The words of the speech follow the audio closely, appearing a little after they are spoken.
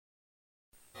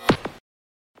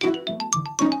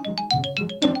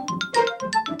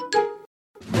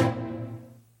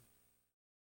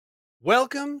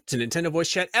Welcome to Nintendo Voice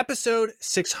Chat episode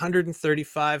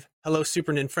 635. Hello,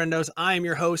 Super Nintendos. I am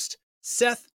your host,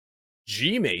 Seth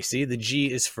G. Macy. The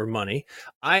G is for money.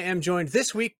 I am joined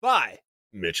this week by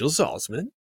Mitchell Salzman.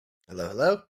 Hello,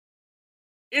 hello.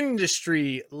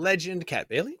 Industry legend Kat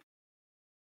Bailey.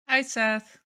 Hi,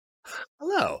 Seth.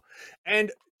 Hello.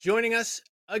 And joining us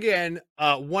again,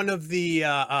 one of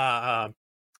the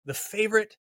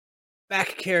favorite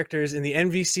back characters in the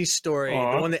NVC story,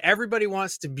 Aww. the one that everybody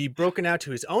wants to be broken out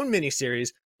to his own miniseries,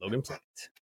 Logan Platt.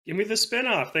 Give me the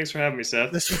spinoff. Thanks for having me, Seth.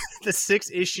 The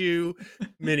 6-issue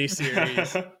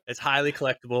miniseries. It's highly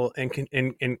collectible and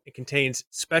it contains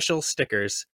special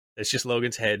stickers. It's just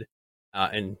Logan's head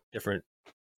and different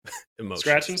emotions.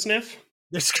 Scratch and sniff?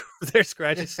 They're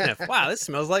scratch and sniff. Wow, this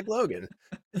smells like Logan.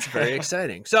 It's very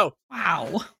exciting. So,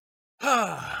 wow.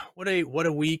 What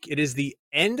a week. It is the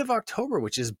end of October,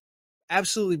 which is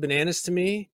absolutely bananas to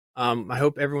me. I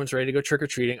hope everyone's ready to go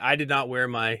trick-or-treating. I did not wear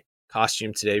my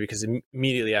costume today because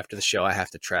immediately after the show I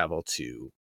have to travel to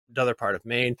another part of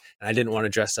Maine, and I didn't want to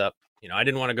dress up. I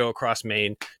didn't want to go across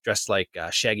Maine dressed like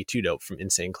Shaggy Two Dope from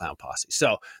Insane Clown Posse.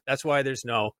 So that's why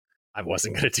I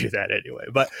wasn't going to do that anyway.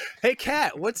 But hey,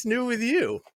 Kat, what's new with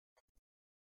you?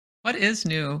 What is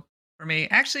new for me?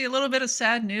 Actually, a little bit of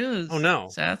sad news. Oh no,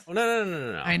 Seth. Oh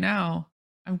no. I know.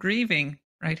 I'm grieving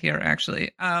right here,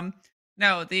 actually.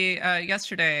 No,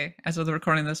 yesterday, as of the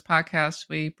recording of this podcast,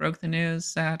 we broke the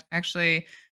news that actually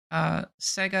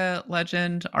Sega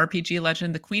legend, RPG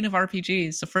legend, the queen of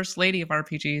RPGs, the first lady of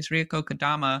RPGs, Ryoko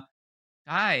Kodama,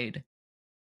 died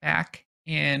back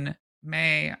in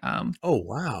May. Oh,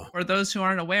 wow. For those who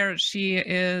aren't aware, she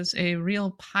is a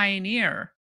real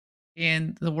pioneer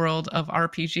in the world of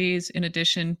RPGs, in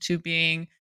addition to being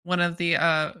one of the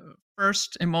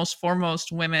first and most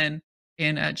foremost women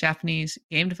in Japanese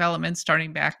game development,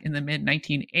 starting back in the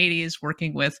mid-1980s,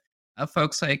 working with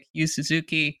folks like Yu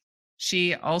Suzuki.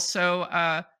 She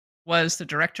also was the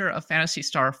director of Phantasy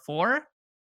Star 4.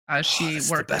 She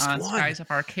worked on Skies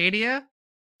of Arcadia.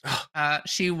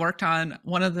 She worked on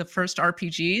one of the first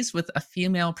RPGs with a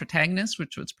female protagonist,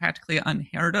 which was practically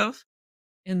unheard of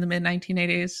in the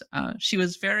mid-1980s. She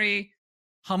was very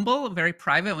humble, very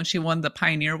private when she won the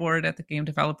Pioneer Award at the Game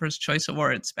Developers Choice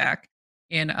Awards back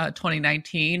in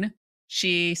 2019.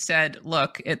 She said,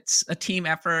 look, it's a team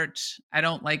effort. I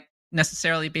don't like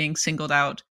necessarily being singled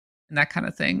out and that kind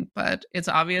of thing, but it's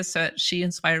obvious that she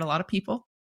inspired a lot of people,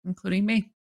 including me.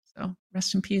 So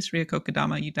rest in peace, Ryoko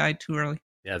Kodama. You died too early.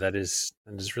 Yeah, that is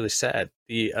really sad.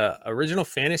 The original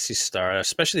Phantasy Star,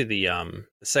 especially the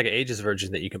Sega Ages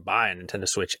version that you can buy on Nintendo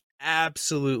Switch,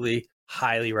 absolutely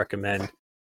highly recommend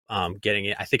getting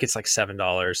it. I think it's like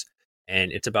 $7,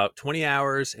 and it's about 20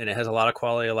 hours, and it has a lot of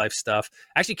quality of life stuff.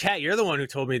 Actually, Kat, you're the one who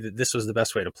told me that this was the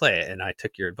best way to play it, and I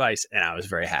took your advice, and I was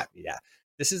very happy. Yeah,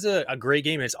 this is a great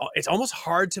game. It's almost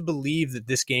hard to believe that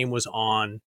this game was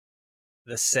on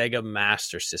the Sega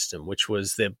Master System, which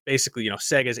was basically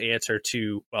Sega's answer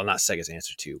to, well, not Sega's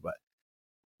answer to, but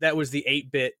that was the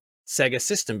 8-bit Sega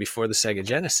system before the Sega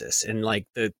Genesis. And like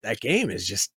that game is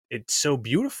just, it's so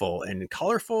beautiful and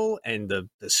colorful, and the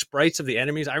sprites of the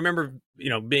enemies. I remember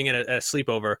being at a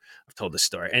sleepover. I've told this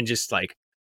story, and just like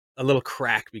a little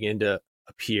crack began to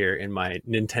appear in my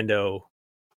Nintendo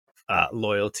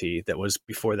loyalty that was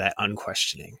before that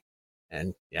unquestioning.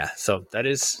 And yeah, so that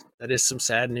is some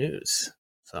sad news.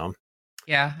 So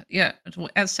yeah.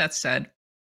 As Seth said,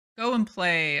 go and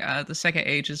play the Sega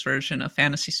Ages version of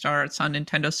Phantasy Star. It's on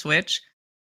Nintendo Switch.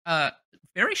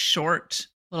 Very short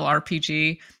little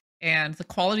RPG, and the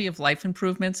quality of life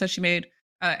improvements that she made.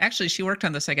 Actually, she worked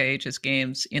on the Sega Ages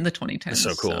games in the 2010s. That's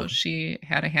so cool. So she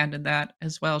had a hand in that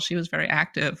as well. She was very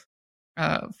active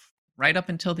right up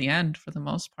until the end for the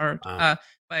most part. Wow.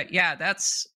 But yeah,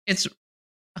 it's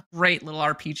a great little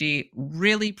RPG,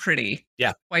 really pretty,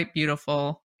 quite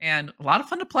beautiful, and a lot of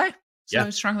fun to play. So I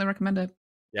strongly recommend it.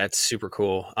 Yeah, it's super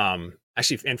cool.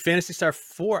 Actually, in Phantasy Star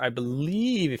 4, I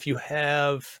believe if you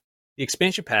have the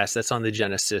expansion pass, that's on the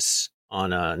Genesis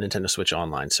on a Nintendo Switch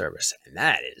Online service, and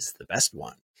that is the best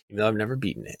one. Even though I've never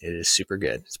beaten it, it is super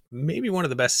good. It's maybe one of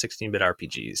the best 16-bit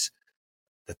RPGs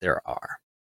that there are.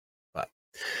 But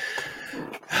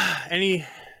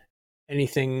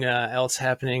anything else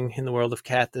happening in the world of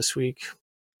Kat this week?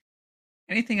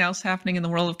 Anything else happening in the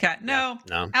world of Kat? No,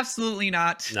 absolutely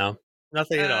not. No,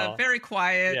 nothing at all. Very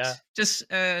quiet. Yeah. Just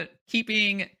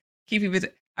keeping busy.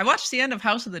 I watched the end of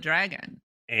House of the Dragon.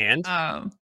 And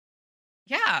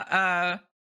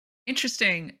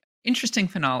interesting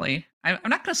finale. I'm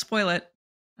not going to spoil it.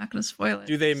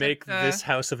 Do they make this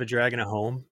House of a Dragon a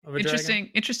home of a dragon?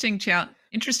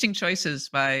 Interesting choices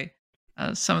by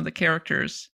some of the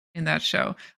characters in that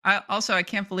show. I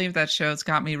can't believe that show's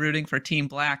got me rooting for Team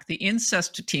Black, the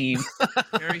incest team.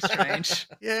 Very strange.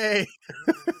 Yay.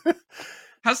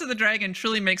 House of the Dragon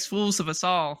truly makes fools of us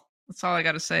all. That's all I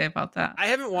got to say about that. I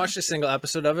haven't watched a single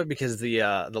episode of it because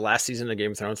the last season of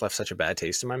Game of Thrones left such a bad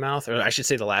taste in my mouth, or I should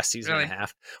say the last season and a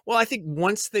half. Well, I think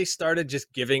once they started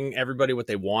just giving everybody what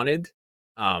they wanted,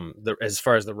 as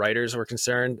far as the writers were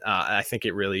concerned, I think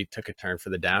it really took a turn for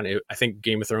the down. I think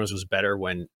Game of Thrones was better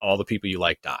when all the people you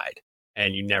liked died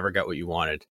and you never got what you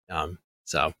wanted.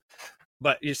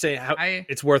 But you're saying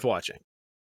it's worth watching.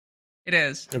 It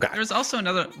is. Okay. There's also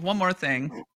one more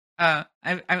thing. I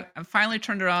finally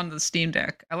turned around the Steam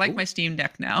Deck. I like my Steam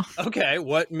Deck now. Okay,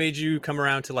 what made you come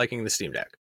around to liking the Steam Deck?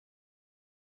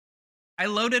 I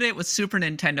loaded it with Super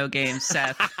Nintendo games,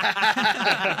 Seth.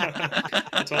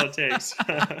 That's all it takes.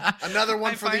 Another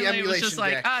one for the emulation was just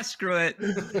deck. like, screw it.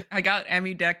 I got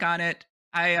Emu Deck on it.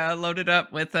 I loaded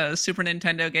up with Super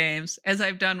Nintendo games, as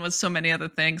I've done with so many other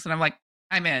things, and I'm like,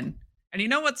 I'm in. And you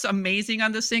know what's amazing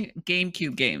on this thing?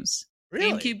 GameCube games.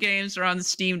 Really? GameCube games are on the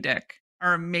Steam Deck.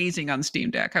 Are amazing on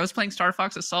Steam Deck. I was playing Star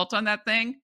Fox Assault on that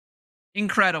thing.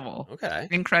 Incredible. Okay.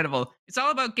 Incredible. It's all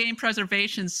about game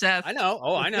preservation, Seth. I know.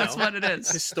 Oh, I know. That's what it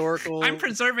is. Historical. I'm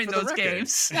preserving for the those record.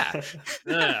 games. Yeah.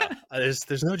 No.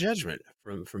 There's no judgment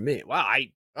from me. Wow.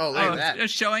 Look at that.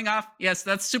 Just showing off. Yes,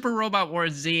 that's Super Robot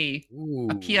Wars Z,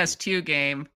 a PS2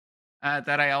 game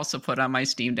that I also put on my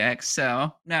Steam Deck.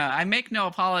 So no, I make no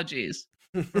apologies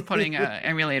for putting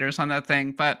emulators on that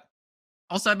thing. But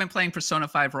also, I've been playing Persona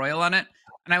 5 Royal on it,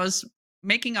 and I was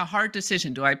making a hard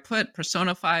decision. Do I put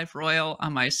Persona 5 Royal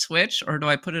on my Switch, or do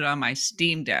I put it on my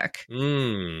Steam Deck?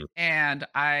 And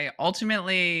I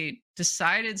ultimately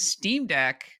decided Steam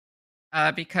Deck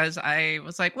because I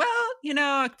was like, well,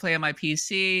 I can play on my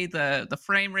PC. The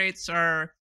frame rates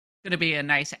are going to be a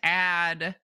nice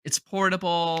add. It's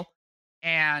portable.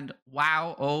 And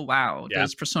wow, oh wow,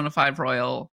 does Persona 5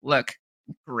 Royal look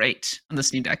great on the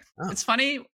Steam Deck. Oh. It's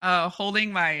funny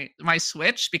holding my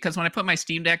Switch, because when I put my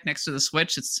Steam Deck next to the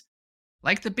Switch, it's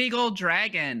like the big old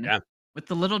dragon with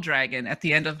the little dragon at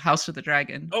the end of House of the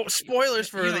Dragon. Oh, spoilers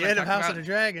for the end of House of the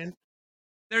Dragon.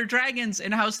 There are dragons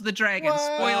in House of the Dragon. What?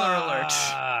 Spoiler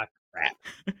alert. Crap.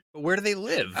 But where do they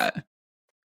live?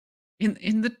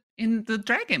 In the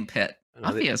dragon pit.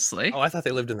 Obviously. I thought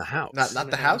they lived in the house. Not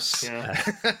the house. Yeah.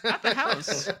 Not the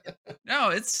house. No,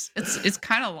 it's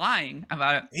kind of lying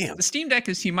about it. Damn. The Steam Deck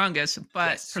is humongous,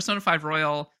 but Persona 5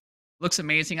 Royal looks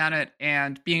amazing on it,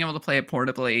 and being able to play it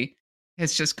portably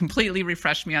has just completely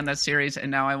refreshed me on that series. And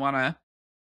now I want to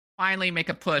finally make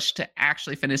a push to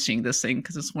actually finishing this thing,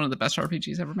 because it's one of the best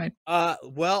RPGs ever made.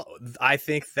 Well, I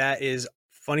think that is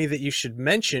funny that you should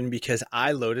mention, because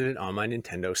I loaded it on my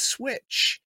Nintendo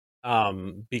Switch.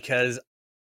 Because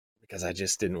I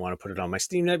just didn't want to put it on my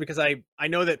Steam Deck, because I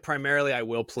know that primarily I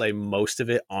will play most of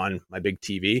it on my big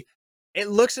TV. It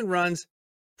looks and runs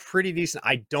pretty decent.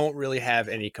 I don't really have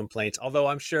any complaints, although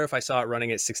I'm sure if I saw it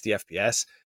running at 60 FPS,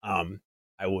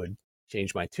 I would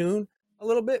change my tune a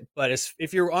little bit. But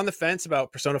if you're on the fence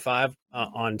about Persona 5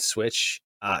 on Switch,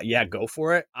 go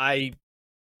for it. I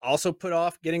also put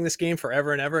off getting this game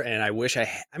forever and ever, and I wish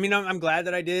I'm glad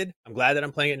that I did. I'm glad that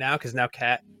I'm playing it now, because now,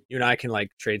 Kat, you and I can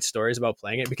trade stories about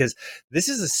playing it, because this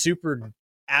is a super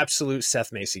absolute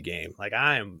Seth Macy game.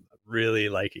 I am really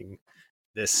liking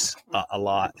this a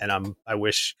lot, and I'm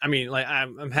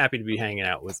happy to be hanging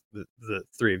out with the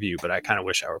three of you, but I kind of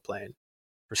wish I were playing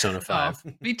Persona 5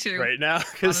 me too right now,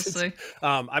 because honestly.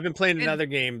 I've been playing another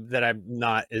game that I'm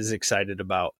not as excited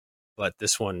about, but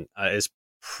this one is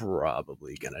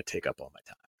probably gonna take up all my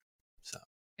time. So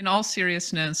in all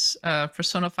seriousness,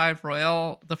 Persona 5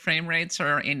 Royal, the frame rates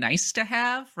are a nice to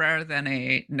have rather than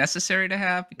a necessary to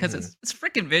have, because it's a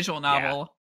freaking visual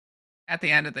novel at the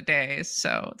end of the day.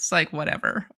 So it's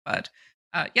whatever. But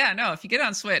if you get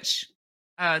on Switch,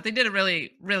 they did a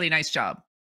really, really nice job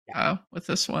with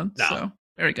this one. No. So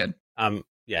very good.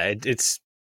 It's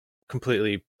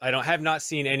completely. I have not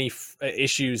seen any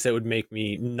issues that would make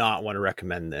me not want to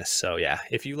recommend this. So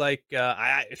if you like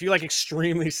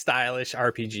extremely stylish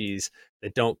RPGs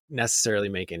that don't necessarily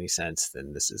make any sense,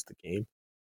 then this is the game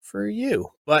for you.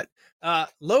 But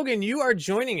Logan, you are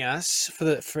joining us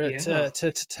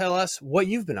to tell us what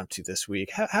you've been up to this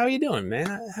week. How are you doing, man?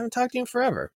 I haven't talked to you in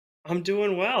forever. I'm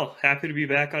doing well. Happy to be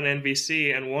back on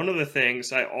NBC. And one of the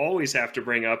things I always have to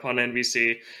bring up on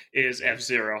NBC is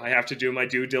F-Zero. I have to do my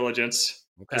due diligence.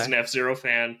 As an F-Zero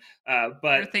fan.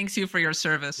 But thanks you for your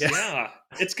service. Yeah,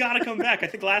 it's got to come back. I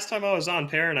think last time I was on,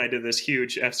 Per and I did this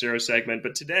huge F-Zero segment.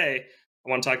 But today, I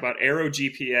want to talk about Aero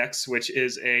GPX, which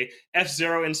is a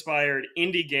F-Zero inspired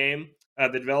indie game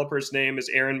The developer's name is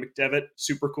Aaron McDevitt.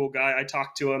 Super cool guy. I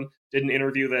talked to him, did an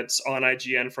interview that's on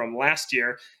IGN from last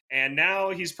year, and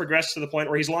now he's progressed to the point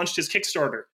where he's launched his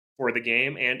Kickstarter for the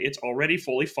game, and it's already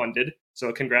fully funded.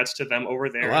 So congrats to them over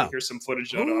there. Oh, wow. Here's some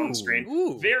footage on screen.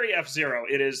 Ooh. Very F-Zero.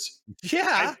 It is.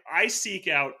 Yeah. I seek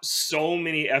out so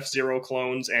many F-Zero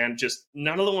clones, and just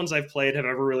none of the ones I've played have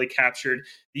ever really captured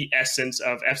the essence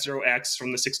of F-Zero X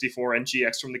from the 64 and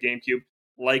GX from the GameCube,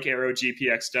 like Aero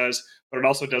GPX does. But it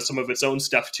also does some of its own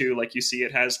stuff too. Like you see,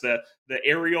 it has the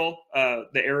aerial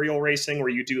racing where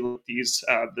you do these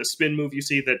the spin move you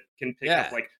see that can pick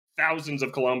up like thousands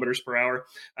of kilometers per hour,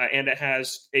 and it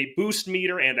has a boost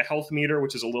meter and a health meter,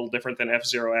 which is a little different than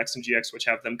F-Zero X and GX, which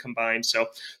have them combined. So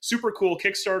super cool.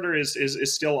 Kickstarter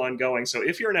is still ongoing. So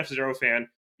if you're an F-Zero fan,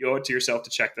 you owe it to yourself to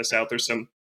check this out. There's some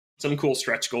cool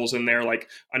stretch goals in there, like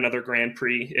another Grand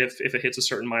Prix if it hits a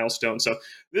certain milestone. So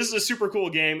this is a super cool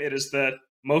game. It is the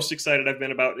most excited I've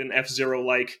been about an F-Zero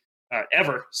like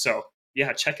ever. So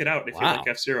yeah, check it out if you like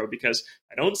F-Zero, because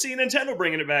I don't see Nintendo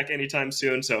bringing it back anytime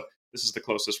soon. So this is the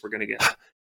closest we're going to get.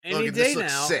 Any Logan, day this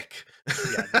looks now. sick.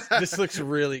 Yeah, this looks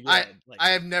really good.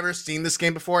 I have never seen this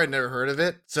game before. I'd never heard of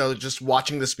it. So just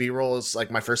watching the speed roll is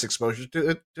like my first exposure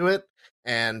to it.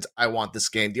 And I want this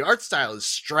game. The art style is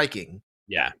striking.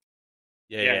 Yeah.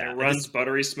 It runs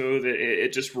buttery smooth.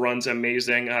 It just runs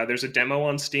amazing. There's a demo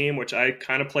on Steam, which I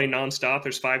kind of play nonstop.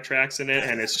 There's 5 tracks in it,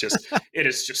 and it's just it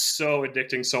is just so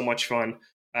addicting, so much fun.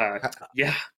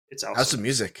 It's awesome. How's the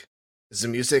music? Is the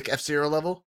music F-Zero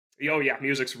level? Oh yeah,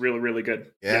 music's really, really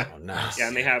good. Yeah. Oh, nice. Yeah,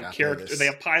 and they have They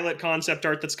have pilot concept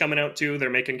art that's coming out too.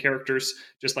 They're making characters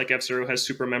just like F-Zero has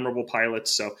super memorable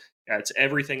pilots. So yeah, it's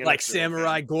everything. Like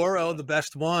Samurai Goro, the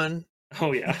best one.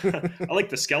 Oh yeah, I like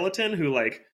the skeleton who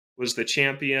was the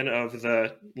champion of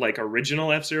the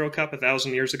original F-Zero Cup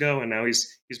 1,000 years ago, and now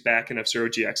he's back in F-Zero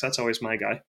GX. That's always my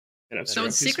guy. So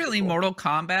it's secretly Mortal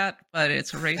Kombat, but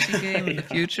it's a racing game in the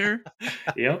future.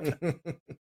 Yep.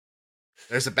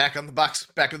 There's a back of the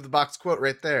box quote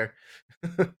right there.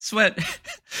 Sweat.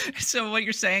 So what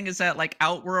you're saying is that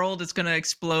Outworld is going to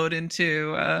explode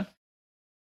into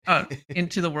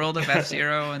the world of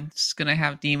F-Zero, and it's going to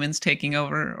have demons taking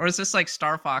over, or is this like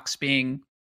Star Fox being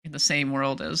in the same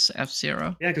world as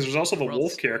F-Zero? Yeah, because there's also the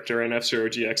Wolf character in F-Zero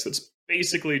GX that's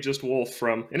basically just Wolf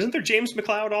from. And isn't there James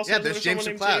McCloud also? Yeah, there's James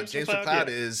McCloud. James McCloud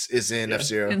is in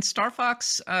F-Zero. In Star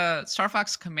Fox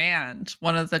Command,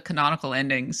 one of the canonical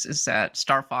endings is that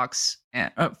Fox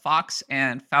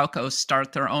and Falco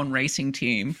start their own racing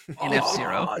team in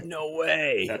F-Zero. No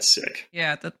way. That's sick.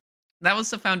 Yeah, that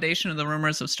was the foundation of the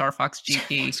rumors of Star Fox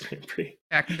GP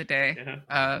back in the day,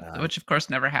 which of course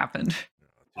never happened.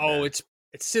 Oh, it's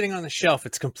sitting on the shelf.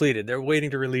 It's completed. They're waiting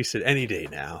to release it any day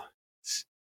now.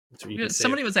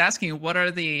 Somebody was asking, what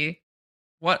is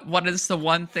the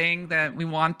one thing that we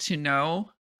want to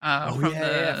know from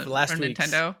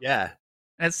Nintendo? Yeah.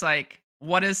 And it's like,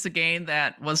 what is the game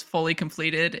that was fully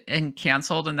completed and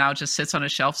canceled and now just sits on a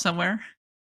shelf somewhere?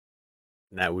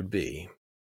 And that would be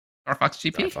Star Fox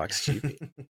GP. Star Fox GP.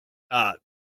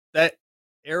 That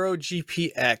Aero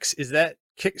GPX, is that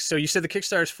so you said the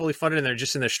Kickstarter is fully funded and they're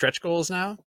just in their stretch goals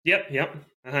now? Yep.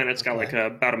 And it's got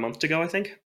about a month to go, I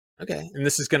think. Okay, and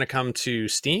this is going to come to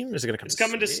Steam? Is it going to come? It's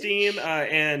coming to Steam,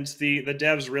 and the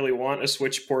devs really want a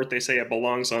Switch port. They say it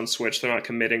belongs on Switch. They're not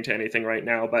committing to anything right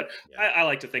now, but I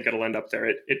like to think it'll end up there.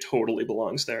 It totally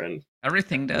belongs there, and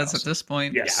everything does at this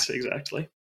point. Yes, exactly.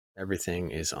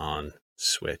 Everything is on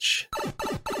Switch.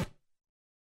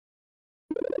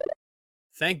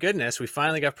 Thank goodness we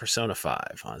finally got Persona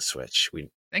 5 on Switch.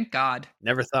 Thank God.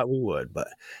 Never thought we would, but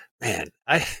man,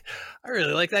 I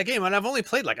really like that game, and I've only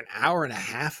played like an hour and a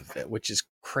half of it, which is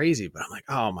crazy. But I'm like,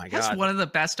 oh my god, that's one of the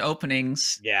best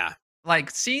openings. Yeah,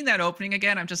 like seeing that opening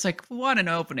again, I'm just like, what an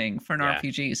opening for an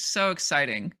RPG! So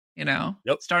exciting,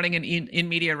 Starting in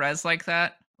media res like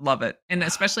that, love it, and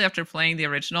especially after playing the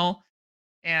original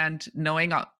and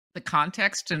knowing the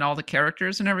context and all the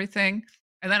characters and everything,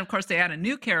 and then of course they add a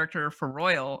new character for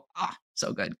Royal.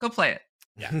 So good. Go play it.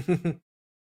 Yeah.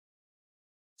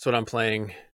 That's what I'm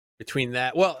playing between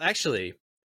that. Well, actually,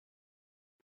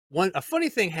 a funny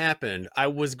thing happened. I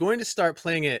was going to start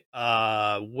playing it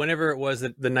whenever it was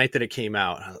the night that it came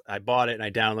out. I bought it and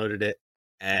I downloaded it,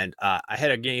 and I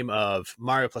had a game of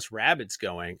Mario plus Rabbids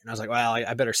going, and I was like, well,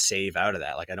 I better save out of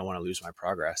that. Like, I don't want to lose my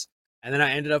progress. And then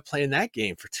I ended up playing that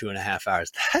game for 2.5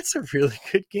 hours. That's a really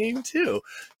good game too.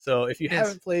 So if you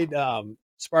haven't played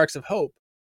Sparks of Hope,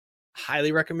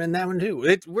 highly recommend that one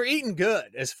too. We're eating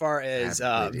good as far as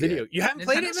video. You haven't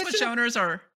played it?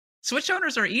 Switch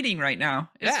owners are eating right now.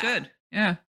 It's good.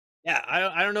 Yeah. Yeah,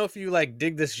 I don't know if you like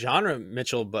dig this genre,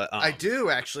 Mitchell, but I do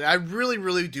actually. I really,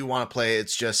 really do want to play.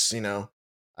 It's just,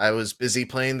 I was busy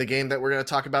playing the game that we're going to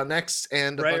talk about next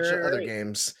and a bunch of other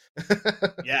games.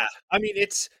 Yeah, I mean,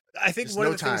 I think just one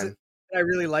no of the things time. that I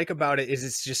really like about it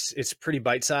is it's pretty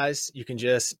bite sized. You can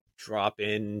just drop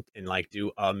in and like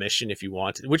do a mission if you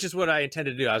want, which is what I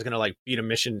intended to do. I was gonna like beat a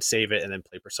mission, save it, and then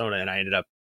play Persona, and I ended up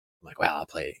I'm like, well, I'll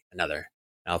play another,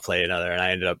 and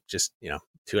I ended up just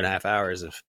 2.5 hours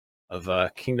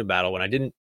of Kingdom Battle when I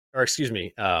didn't, or excuse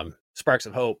me, Sparks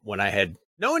of Hope when I had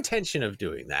no intention of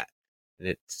doing that, and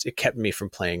it kept me from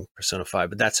playing Persona 5,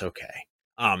 but that's okay.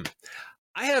 I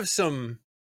have some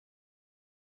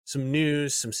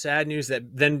news, some sad news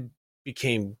that then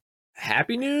became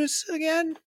happy news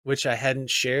again, which I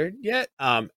hadn't shared yet.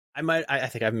 I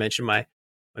think I've mentioned my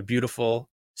beautiful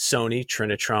Sony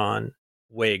Trinitron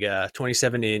Wega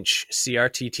 27-inch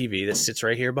CRT TV that sits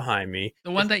right here behind me.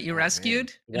 The one that you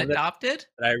rescued and adopted?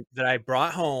 That I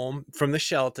brought home from the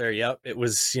shelter. Yep. It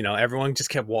was, everyone just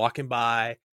kept walking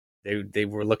by. They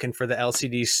were looking for the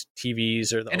LCD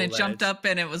TVs or the and OLEDs. It jumped up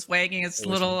and it was wagging its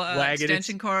little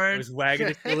extension cord. It was wagging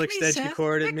its little extension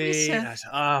cord at me. And I said,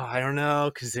 I don't know,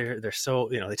 because they're so,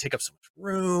 they take up so much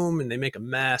room and they make a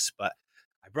mess. But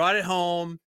I brought it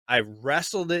home. I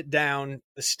wrestled it down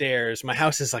the stairs. My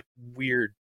house is like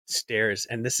weird stairs,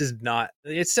 and this is not.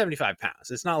 It's 75 pounds.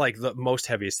 It's not like the most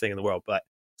heaviest thing in the world, but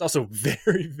it's also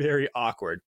very, very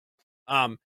awkward.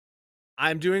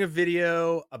 I'm doing a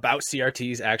video about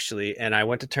CRTs actually, and I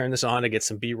went to turn this on to get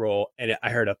some B-roll, and I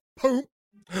heard a boom,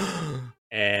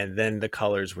 and then the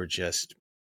colors were just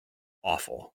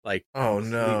awful. Like, oh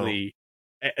no,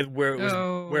 where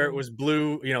it was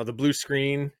blue, the blue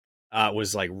screen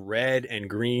was like red and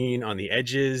green on the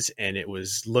edges, and it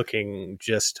was looking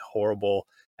just horrible.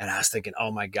 And I was thinking,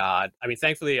 oh my god. I mean,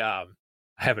 thankfully, I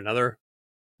have another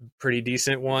pretty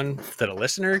decent one that a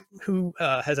listener who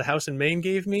has a house in Maine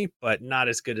gave me, but not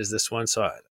as good as this one. So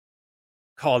I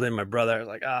called in my brother. I was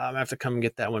like, I'm gonna have to come and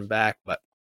get that one back. But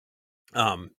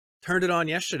turned it on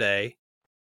yesterday.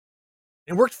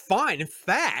 It worked fine. In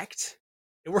fact,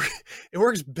 it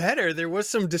works better. There was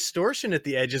some distortion at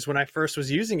the edges when I first was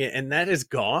using it, and that is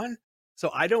gone. So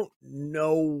I don't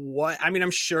know what. I mean,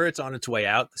 I'm sure it's on its way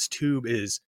out. This tube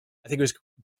is, I think it was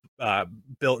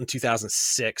built in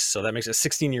 2006, so that makes it a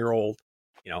 16-year-old,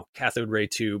 cathode ray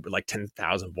tube with like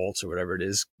 10,000 volts or whatever it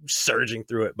is, surging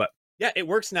through it. But yeah, it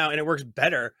works now, and it works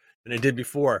better than it did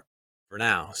before for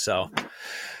now. So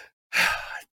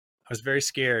I was very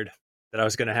scared that I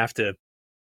was going to have to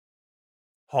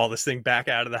haul this thing back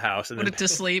out of the house and put it to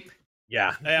sleep.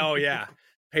 Yeah. Oh yeah.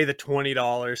 Pay the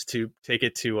 $20 to take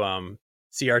it to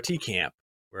CRT camp,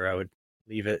 where I would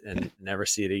leave it and never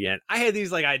see it again. I had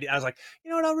these like ideas. I was like, you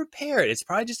know what? I'll repair it. It's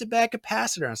probably just a bad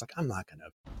capacitor. I was like, I'm not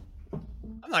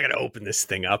gonna open this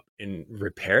thing up and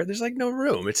repair it. There's like no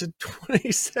room. It's a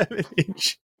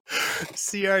 27-inch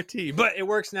CRT, but it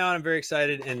works now, and I'm very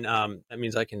excited. And that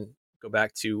means I can go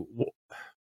back to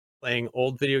playing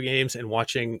old video games and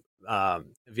watching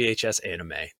VHS anime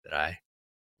that I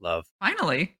love.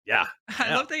 Finally. Yeah.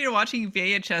 I love that you're watching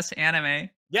VHS anime.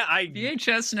 Yeah,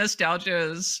 VHS nostalgia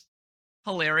is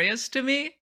hilarious to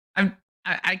me.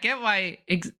 I get why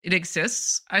it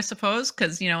exists, I suppose,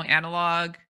 because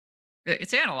analog.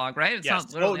 It's analog, right? It's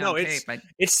not literally on tape.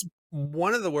 It's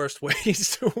one of the worst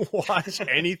ways to watch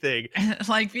anything.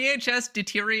 Like VHS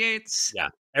deteriorates. Yeah.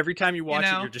 Every time you watch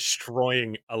it, you're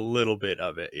destroying a little bit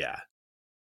of it. Yeah.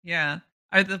 Yeah.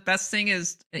 The best thing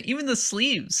is even the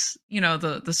sleeves,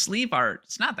 the sleeve art.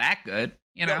 It's not that good,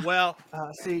 Yeah, well,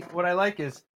 see, what I like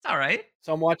is... It's all right.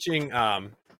 So I'm watching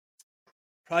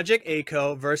Project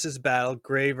A-ko versus Battle,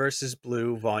 Gray versus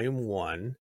Blue, Volume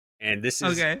 1. And this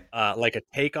is like a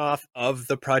takeoff of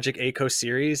the Project A-ko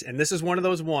series. And this is one of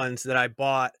those ones that I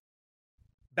bought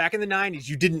back in the 90s.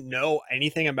 You didn't know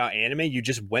anything about anime. You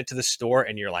just went to the store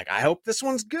and you're like, I hope this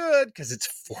one's good because it's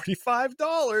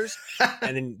 $45.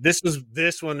 And then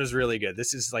this one was really good.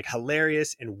 This is like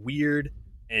hilarious and weird.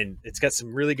 And it's got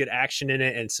some really good action in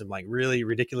it and some like really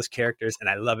ridiculous characters. And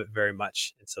I love it very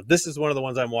much. And so this is one of the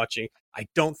ones I'm watching. I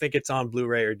don't think it's on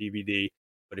Blu-ray or DVD.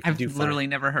 But if I've literally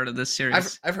never heard of this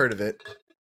series. I've heard of it.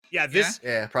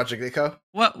 Yeah, Project A-ko.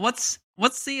 What's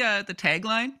the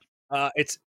tagline?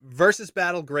 It's versus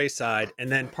Battle Gray side, and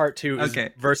then part 2 is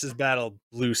versus Battle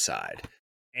Blue side.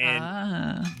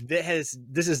 And this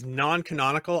is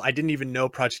non-canonical. I didn't even know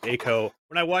Project A-ko.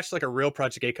 When I watched like a real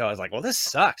Project A-ko, I was like, well, this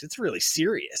sucks. It's really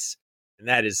serious. And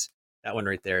that one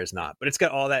right there is not. But it's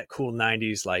got all that cool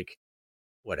 90s like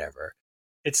whatever.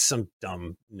 It's some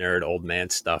dumb nerd old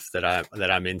man stuff that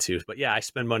I'm into. But yeah, I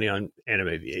spend money on anime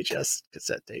VHS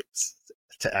cassette tapes.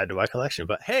 to add to my collection.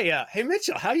 But hey,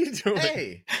 Mitchell, how you doing?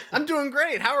 Hey, I'm doing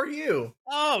great. How are you?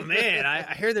 Oh man,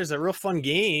 I hear there's a real fun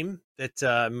game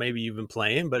that maybe you've been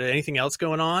playing. But anything else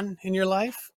going on in your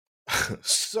life?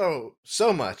 So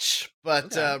much,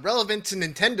 but Okay. relevant to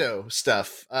Nintendo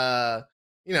stuff.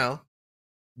 You know,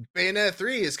 Bayonetta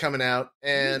 3 is coming out,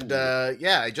 and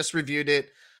yeah, I just reviewed it.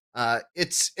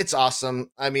 It's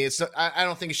awesome. I mean, I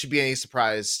don't think it should be any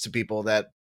surprise to people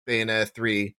that Bayonetta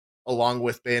 3, along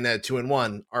with Bayonetta 2 and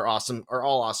 1, are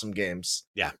all awesome games.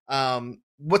 Yeah.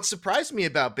 What surprised me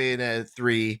about Bayonetta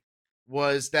 3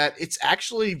 was that it's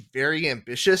actually very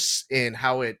ambitious in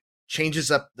how it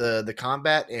changes up the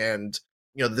combat and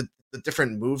the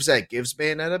different moves that it gives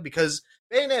Bayonetta, because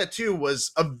Bayonetta 2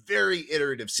 was a very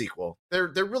iterative sequel. There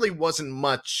really wasn't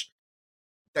much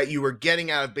that you were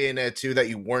getting out of Bayonetta 2 that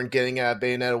you weren't getting out of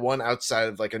Bayonetta 1 outside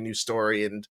of like a new story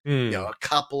and a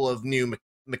couple of new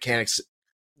mechanics,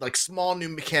 like small new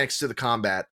mechanics to the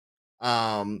combat.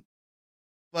 But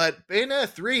Bayonetta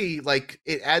 3, like,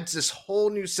 it adds this whole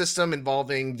new system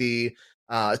involving the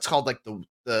it's called like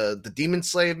the Demon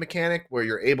Slave mechanic, where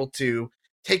you're able to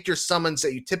take your summons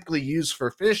that you typically use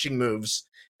for finishing moves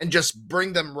and just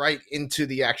bring them right into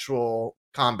the actual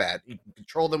combat. You can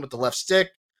control them with the left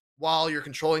stick. While you're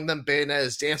controlling them, Bayonetta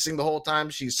is dancing the whole time.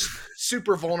 She's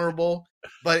super vulnerable,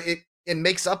 but it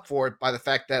makes up for it by the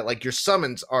fact that like your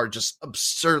summons are just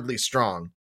absurdly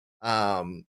strong.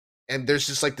 And there's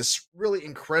just like this really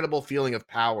incredible feeling of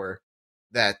power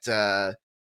that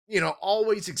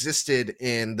always existed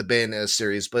in the Bayonetta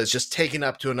series, but it's just taken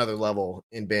up to another level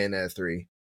in Bayonetta 3.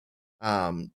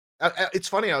 It's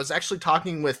funny, I was actually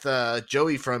talking with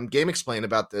Joey from Game Explain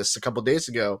about this a couple days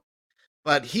ago,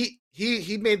 but he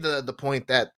made the point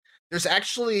that there's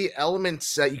actually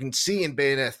elements that you can see in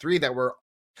Bayonetta 3 that were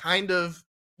kind of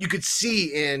you could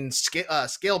see in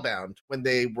Scalebound when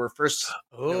they were first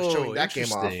showing that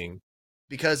game off,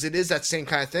 because it is that same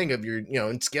kind of thing of in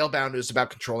Scalebound it was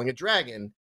about controlling a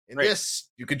dragon. In this,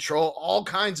 you control all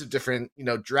kinds of different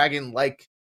dragon-like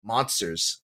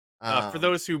monsters. For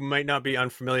those who might not be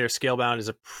unfamiliar, Scalebound is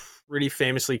a pretty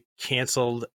famously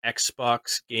canceled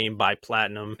Xbox game by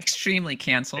Platinum. Extremely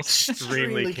canceled.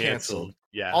 Extremely canceled.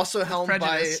 Yeah. Also helmed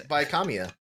by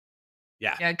Kamiya.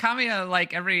 Yeah. Yeah, Kamiya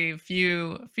like every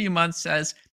few months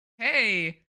says,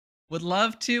 "Hey, would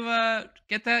love to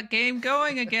get that game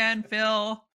going again,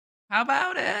 Phil. How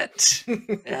about it,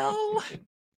 Phil?"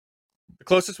 The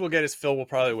closest we'll get is Phil will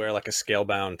probably wear like a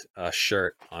Scalebound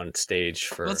shirt on stage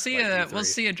for. We'll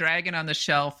see a dragon on the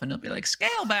shelf, and it'll be like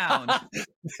Scalebound.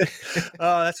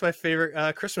 Oh, that's my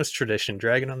favorite Christmas tradition: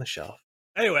 dragon on the shelf.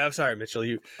 Anyway, I'm sorry, Mitchell.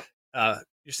 You're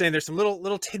saying there's some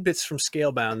little tidbits from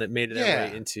Scalebound that made it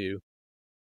that way into.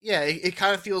 Yeah, it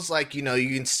kind of feels like you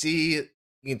can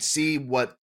see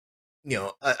what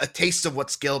a taste of what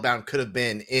Scalebound could have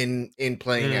been in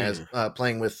playing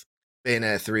playing with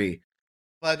Bayonetta 3.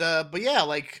 But yeah,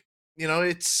 like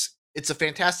it's a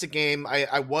fantastic game.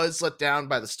 I was let down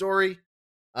by the story.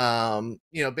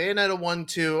 Bayonetta 1,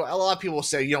 2, a lot of people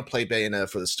say you don't play Bayonetta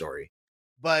for the story,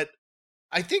 but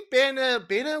I think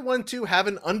Bayonetta 1, 2 have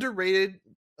an underrated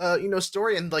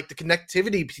story, and like the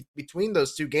connectivity between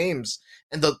those two games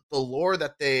and the lore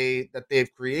that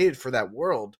they've created for that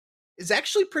world is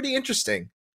actually pretty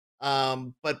interesting.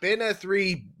 But Bayonetta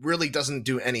 3 really doesn't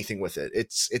do anything with it.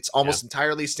 It's almost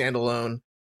entirely standalone.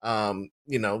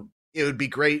 It would be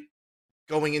great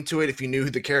going into it if you knew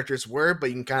who the characters were, but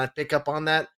you can kind of pick up on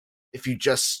that if you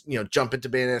just jump into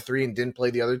Bayonetta 3 and didn't play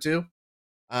the other two.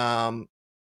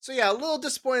 So yeah, a little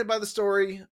disappointed by the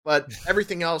story, but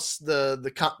everything else,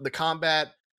 the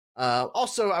combat.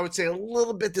 Also, I would say a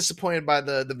little bit disappointed by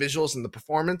the visuals and the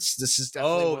performance. This is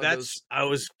definitely I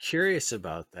was curious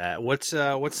about that. What's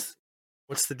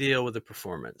the deal with the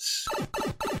performance?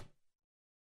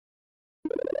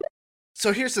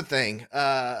 So here's the thing.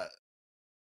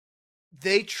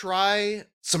 They try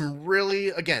some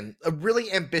really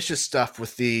ambitious stuff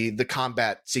with the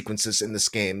combat sequences in this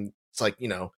game. It's like,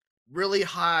 really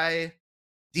high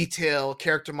detail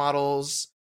character models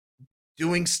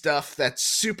doing stuff that's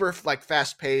super like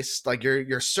fast paced. Like you're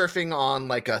surfing on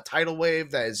like a tidal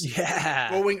wave that is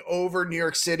going over New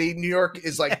York City. New York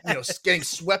is like, getting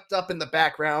swept up in the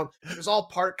background. There's all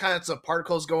kinds of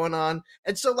particles going on.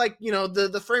 And so like,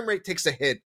 the frame rate takes a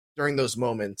hit during those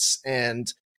moments.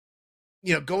 And,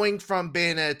 going from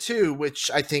Bayonetta 2,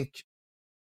 which I think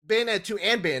Bayonetta 2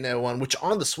 and Bayonetta 1, which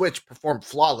on the Switch performed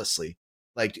flawlessly.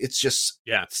 Like it's just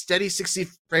steady 60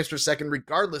 frames per second,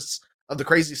 regardless of the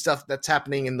crazy stuff that's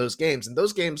happening in those games. And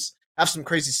those games have some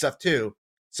crazy stuff too.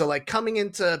 So like coming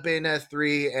into Bayonetta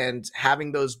 3 and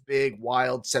having those big,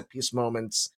 wild set piece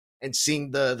moments and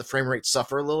seeing the frame rate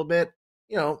suffer a little bit,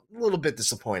 a little bit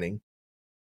disappointing.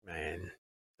 Man.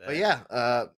 But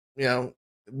yeah,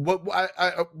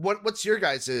 what's your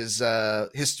guys'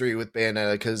 history with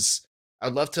Bayonetta? Because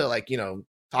I'd love to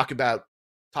talk about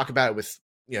it with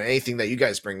anything that you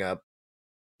guys bring up.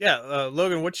 Yeah,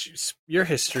 Logan, what's your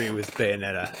history with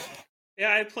Bayonetta?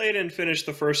 Yeah, I played and finished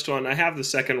the first one. I have the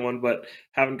second one, but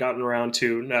haven't gotten around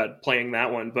to playing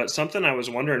that one. But something I was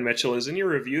wondering, Mitchell, is in your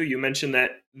review, you mentioned that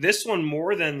this one,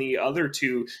 more than the other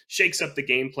two, shakes up the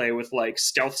gameplay with like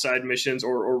stealth side missions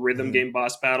or rhythm game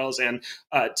boss battles. And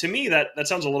to me, that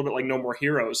sounds a little bit like No More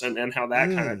Heroes and how that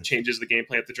kind of changes the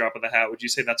gameplay at the drop of the hat. Would you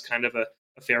say that's kind of a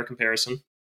fair comparison?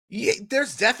 Yeah,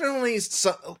 there's definitely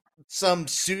some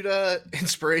Suda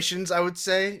inspirations, I would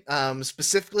say,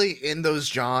 specifically in those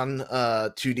John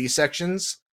 2D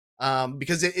sections,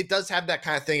 because it does have that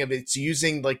kind of thing of it's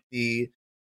using like the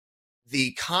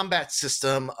combat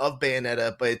system of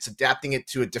Bayonetta, but it's adapting it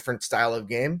to a different style of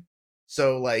game.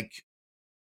 So like,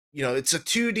 it's a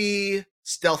 2D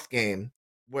stealth game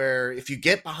where if you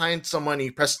get behind someone,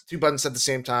 you press 2 buttons at the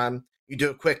same time, you do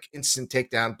a quick instant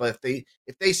takedown. But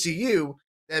if they see you,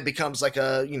 then it becomes like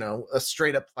a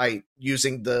straight up fight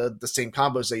using the same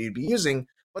combos that you'd be using,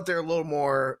 but they're a little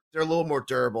more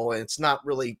durable, and it's not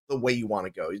really the way you want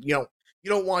to go. You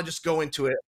don't want to just go into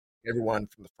it everyone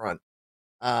from the front.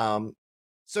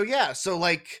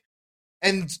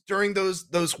 And during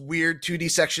those weird 2D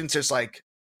sections, there's like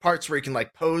parts where you can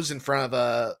like pose in front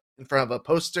of a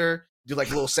poster, do like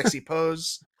a little sexy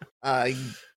pose.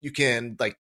 You can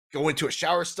like go into a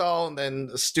shower stall, and then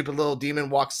a stupid little demon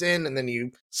walks in, and then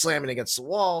you slam it against the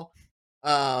wall.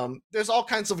 There's all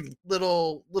kinds of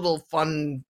little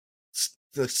fun,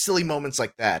 silly moments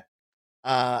like that.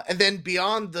 And then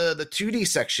beyond the 2D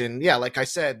section, yeah, like I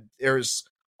said, there's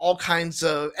all kinds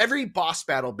of every boss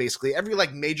battle, basically every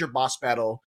like major boss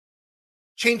battle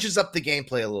changes up the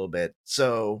gameplay a little bit.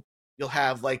 So you'll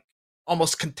have like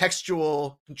almost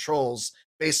contextual controls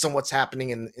based on what's happening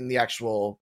in the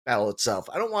actual battle itself.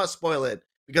 I don't want to spoil it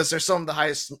because there's some of the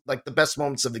highest, like the best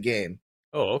moments of the game.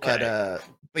 Oh, okay.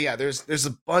 But yeah, there's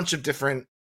a bunch of different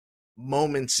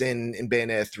moments in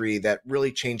Bayonetta 3 that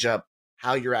really change up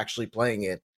how you're actually playing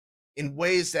it in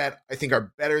ways that I think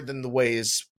are better than the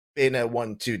ways Bayonetta 1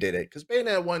 and 2 did it. Because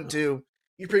Bayonetta 1 and 2,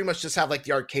 you pretty much just have like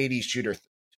the arcadey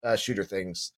shooter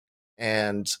things,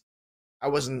 and I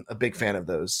wasn't a big fan of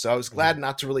those, so I was glad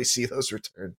not to really see those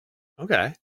return.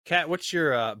 Okay. Kat, what's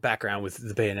your background with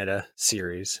the Bayonetta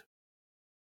series?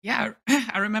 Yeah,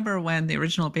 I remember when the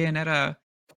original Bayonetta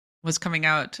was coming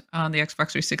out on the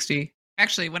Xbox 360.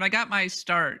 Actually, when I got my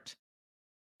start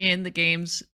in the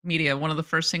games media, one of the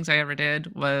first things I ever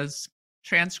did was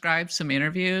transcribe some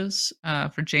interviews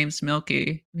for James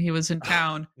Milkey. He was in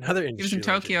town. He was in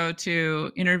Tokyo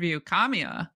to interview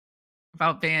Kamiya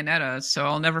about Bayonetta. So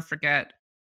I'll never forget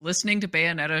listening to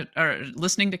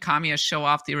Kamiya show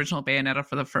off the original Bayonetta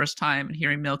for the first time and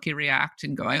hearing Milky react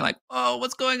and going like, "Oh,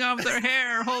 what's going on with their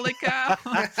hair? Holy cow!"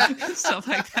 Stuff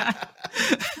like that.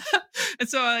 And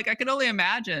so like I could only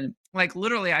imagine, like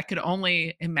literally, I could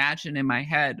only imagine in my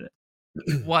head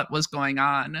what was going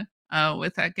on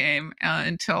with that game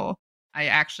until I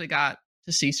actually got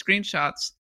to see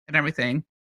screenshots and everything.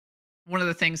 One of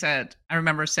the things that I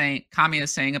remember Kamiya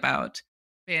saying about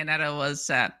Bayonetta was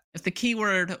that if the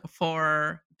keyword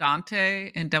for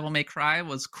Dante in Devil May Cry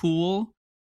was cool,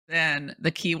 then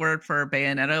the keyword for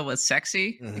Bayonetta was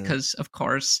sexy, because of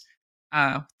course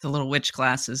the little witch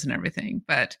glasses and everything.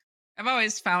 But I've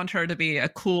always found her to be a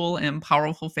cool and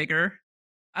powerful figure.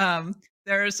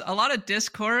 There's a lot of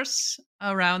discourse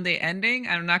around the ending.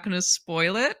 I'm not going to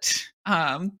spoil it.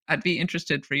 I'd be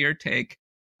interested for your take,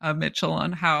 Mitchell,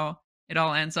 on how it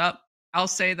all ends up. I'll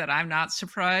say that I'm not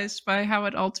surprised by how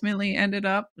it ultimately ended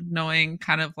up, knowing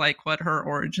kind of like what her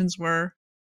origins were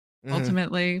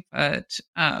ultimately. But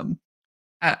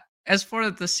as for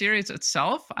the series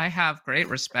itself, I have great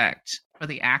respect for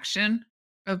the action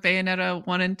of Bayonetta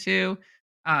 1 and 2.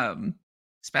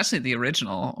 Especially the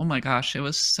original. Oh my gosh, it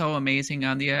was so amazing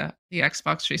on the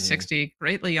Xbox 360.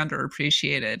 Greatly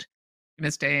underappreciated in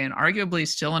its day, and arguably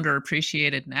still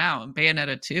underappreciated now. And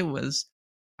Bayonetta 2 was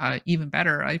even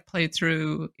better. I played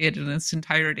through it in its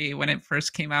entirety when it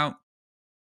first came out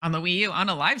on the Wii U on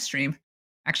a live stream.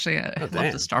 Actually, I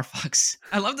love the Star Fox.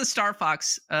 I love the Star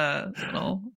Fox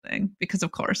little thing because, of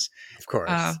course,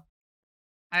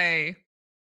 I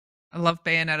love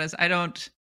Bayonetta's. I don't.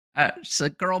 She's a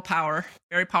girl power,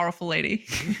 very powerful lady.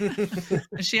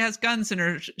 And she has guns in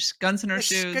her shoes. Guns in her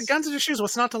shoes.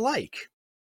 What's not to like?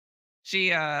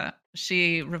 She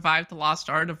revived the lost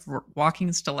art of walking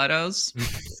in stilettos.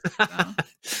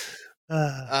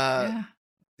 Yeah.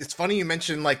 It's funny you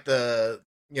mentioned like the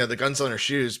the guns on her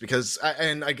shoes, because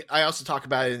I also talk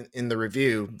about it in the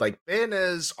review. Like,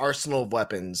 Bayonetta's arsenal of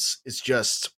weapons is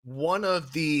just one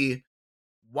of the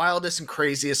wildest and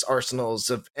craziest arsenals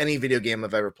of any video game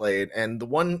I've ever played. And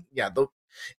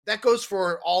that goes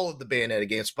for all of the Bayonetta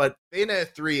games, but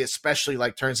Bayonetta 3 especially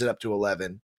like turns it up to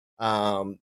 11.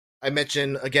 I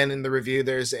mentioned again in the review,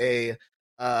 there's a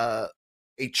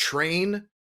train,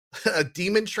 a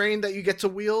demon train that you get to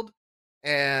wield,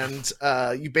 and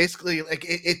you basically like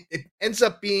it ends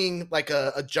up being like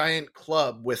a giant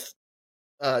club with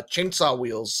chainsaw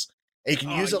wheels, and you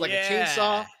can use it like a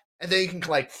chainsaw, and then you can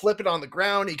like flip it on the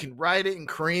ground, you can ride it and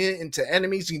careen it into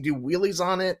enemies, you can do wheelies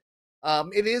on it.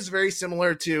 It is very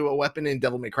similar to a weapon in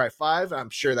Devil May Cry 5. I'm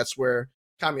sure that's where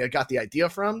Kamiya got the idea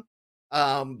from.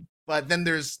 But then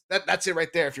there's that's it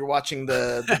right there if you're watching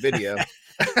the video.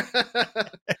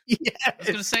 Yes. I was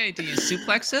gonna say, do you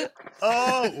suplex it?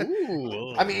 Oh,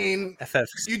 ooh. I mean,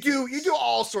 you do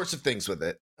all sorts of things with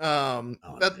it.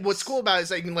 But what's cool about it is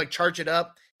that you can like charge it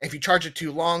up. If you charge it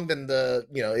too long, then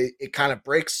it kind of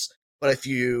breaks. But if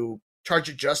you charge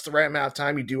it just the right amount of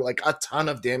time, you do like a ton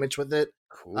of damage with it.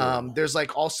 Cool. There's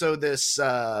like also these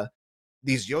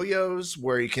yo-yos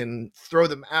where you can throw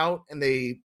them out, and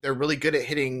they're really good at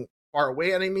hitting far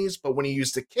away enemies. But when you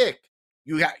use the kick,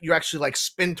 you actually like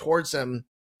spin towards them,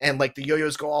 and like the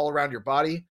yo-yos go all around your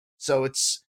body. So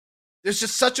there's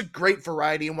just such a great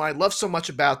variety. And what I love so much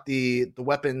about the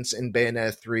weapons in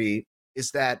Bayonetta 3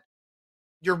 is that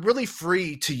you're really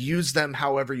free to use them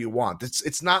however you want.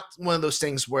 It's not one of those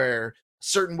things where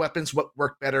certain weapons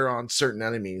work better on certain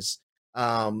enemies.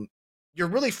 You're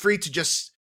really free to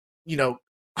just,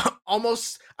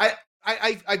 almost. I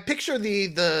picture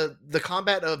the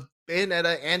combat of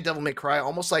Bayonetta and Devil May Cry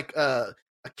almost like a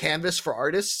canvas for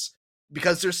artists,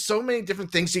 because there's so many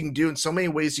different things you can do and so many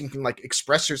ways you can like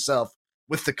express yourself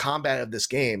with the combat of this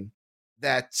game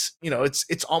that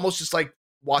it's almost just like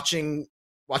watching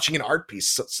an art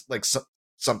piece. Like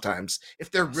sometimes if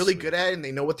they're really good at it and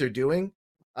they know what they're doing,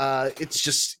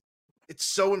 it's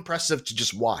so impressive to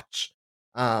just watch.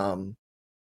 So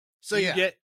you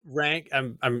get rank.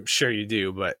 I'm sure you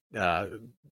do, but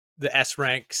the S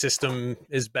rank system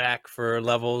is back for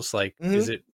levels. Like, is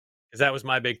it? Because that was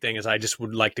my big thing. Is I just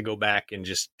would like to go back and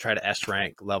just try to S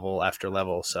rank level after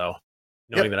level. So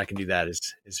knowing that I can do that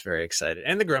is very exciting.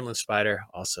 And the Gremlin Spider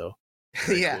also.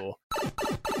 Cool.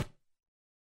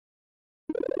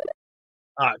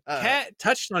 Kat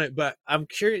touched on it, but I'm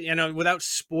curious. Without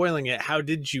spoiling it, how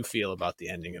did you feel about the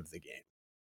ending of the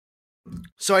game?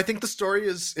 So I think the story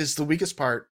is the weakest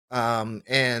part.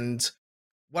 And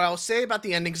what I'll say about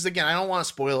the ending, because again, I don't want to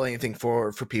spoil anything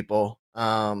for people.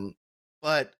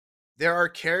 But there are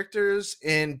characters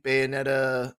in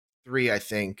Bayonetta 3, I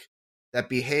think, that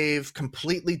behave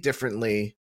completely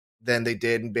differently than they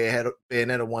did in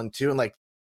Bayonetta 1, 2. And like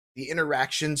the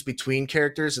interactions between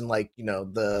characters and like,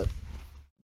 the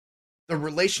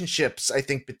relationships, I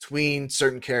think, between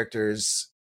certain characters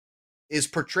is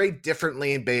portrayed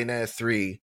differently in Bayonetta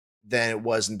 3 than it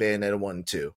was in Bayonetta 1 and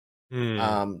 2.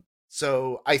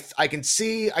 So I can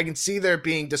see there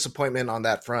being disappointment on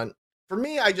that front. For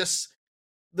me,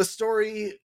 the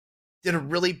story did a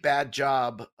really bad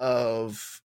job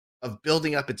of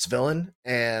building up its villain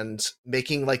and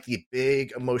making like the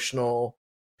big emotional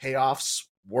payoffs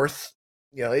worth.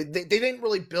 They didn't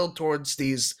really build towards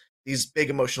these big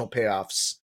emotional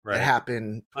payoffs that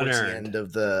happen towards the end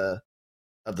of the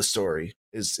story.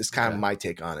 Is kind of my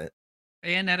take on it.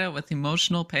 Bayonetta with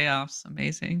emotional payoffs,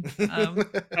 amazing.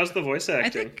 How's the voice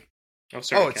acting?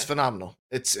 It's phenomenal.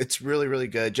 It's really, really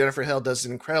good. Jennifer Hale does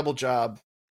an incredible job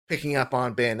picking up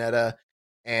on Bayonetta,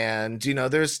 and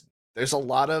there's a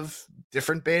lot of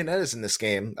different Bayonettas in this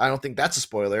game. I don't think that's a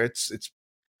spoiler. It's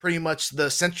pretty much the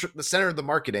center of the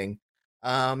marketing,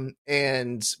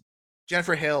 and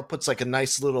Jennifer Hale puts like a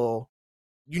nice little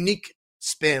unique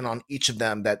spin on each of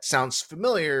them that sounds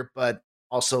familiar, but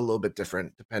also a little bit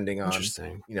different depending on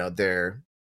their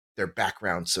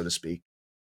background, so to speak.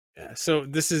 Yeah. So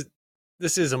this is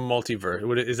a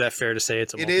multiverse. Is that fair to say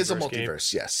it is a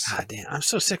multiverse? Game? Yes. God damn, I'm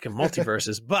so sick of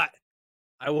multiverses, but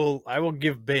I will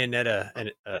give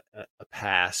Bayonetta a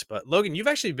pass. But Logan, you've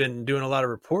actually been doing a lot of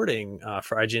reporting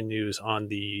for IGN News on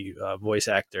the voice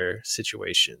actor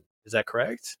situation. Is that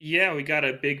correct? Yeah, we got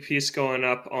a big piece going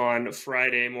up on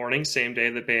Friday morning, same day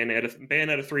that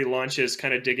Bayonetta 3 launches,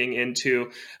 kind of digging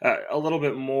into a little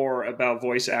bit more about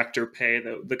voice actor pay,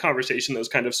 the conversation that was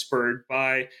kind of spurred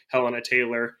by Helena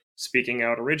Taylor speaking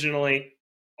out originally.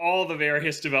 all the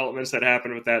various developments that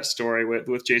happened with that story,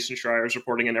 with Jason Schreier's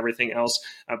reporting and everything else.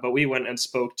 But we went and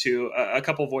spoke to a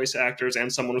couple voice actors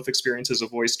and someone with experience as a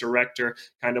voice director.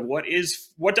 Kind of what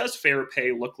does fair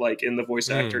pay look like in the voice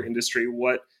actor industry?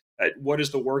 What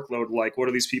is the workload like? What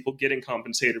are these people getting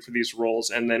compensated for these roles?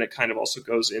 And then it kind of also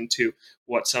goes into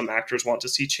what some actors want to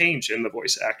see change in the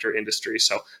voice actor industry.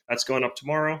 So that's going up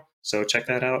tomorrow. So check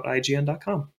that out,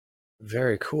 IGN.com.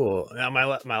 Very cool. Now, my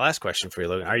last question for you,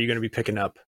 Logan. Are you going to be picking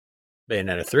up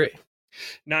Bayonetta 3?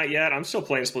 Not yet. I'm still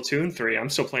playing Splatoon 3. I'm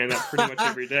still playing that pretty much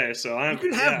every day. So you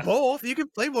can have both. You can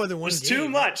play more than one. There's too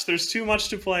much. There's too much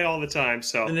to play all the time.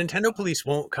 So the Nintendo police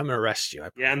won't come and arrest you.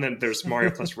 Yeah, and then there's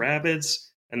Mario plus Rabbids,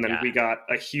 and then we got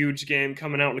a huge game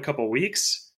coming out in a couple of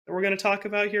weeks that we're going to talk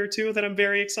about here too. That I'm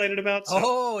very excited about.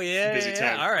 So busy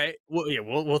time. All right. Well, yeah,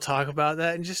 we'll talk about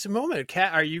that in just a moment.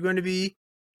 Kat, are you going to be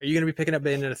picking up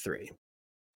Bayonetta 3?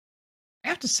 I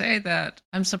have to say that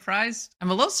I'm surprised. I'm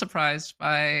a little surprised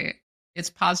by its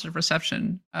positive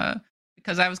reception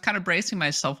because I was kind of bracing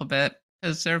myself a bit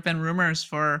because there have been rumors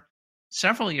for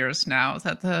several years now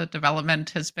that the development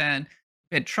has been a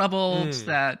bit troubled,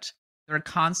 that their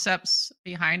concepts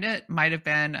behind it might have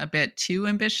been a bit too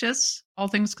ambitious, all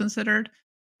things considered.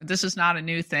 But this is not a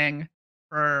new thing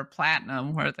for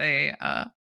Platinum, where they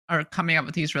are coming up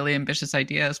with these really ambitious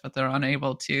ideas, but they're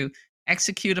unable to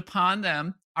execute upon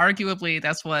them. Arguably,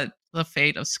 that's what the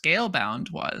fate of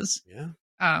Scalebound was. Yeah.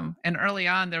 And early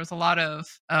on, there was a lot of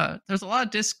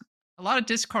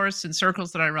discourse in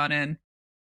circles that I run in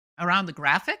around the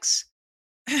graphics,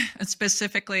 and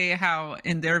specifically how,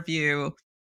 in their view,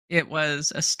 it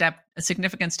was a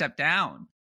significant step down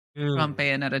from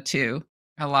Bayonetta 2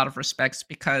 in a lot of respects,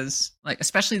 because, like,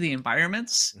 especially the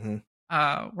environments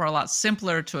were a lot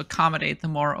simpler to accommodate the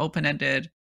more open-ended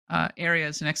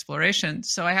areas and exploration.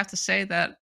 So I have to say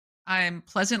that I'm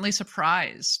pleasantly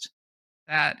surprised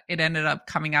that it ended up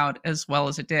coming out as well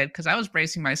as it did, because I was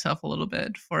bracing myself a little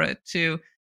bit for it to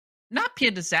not be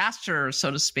a disaster,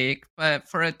 so to speak, but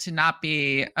for it to not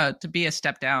be to be a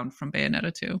step down from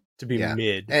Bayonetta 2. To be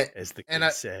mid, as the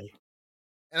kids say.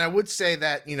 And I would say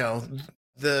that,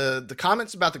 the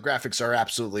comments about the graphics are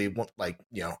absolutely,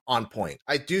 on point.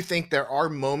 I do think there are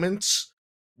moments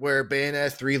where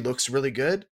Bayonetta 3 looks really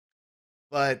good,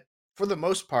 but for the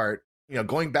most part,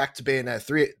 going back to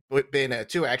Bayonetta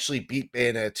 2, I actually beat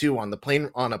Bayonetta 2 on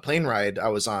a plane ride I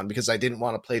was on because I didn't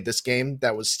want to play this game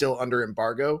that was still under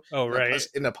embargo. Oh, right.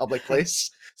 In a public place.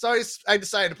 So I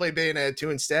decided to play Bayonetta 2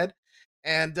 instead.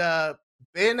 And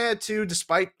Bayonetta 2,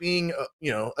 despite being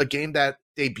a game that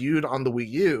debuted on the Wii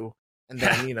U and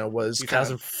then was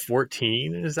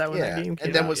 2014, is that when that game came out?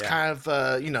 And then was kind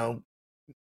of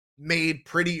made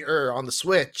prettier on the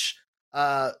Switch.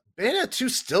 Bayonetta 2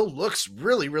 still looks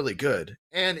really, really good,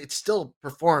 and it still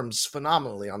performs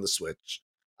phenomenally on the Switch.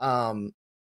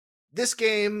 This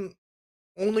game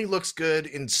only looks good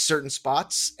in certain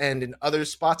spots, and in other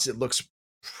spots it looks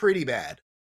pretty bad.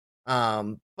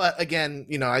 But again,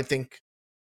 I think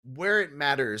where it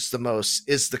matters the most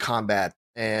is the combat,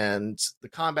 and the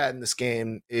combat in this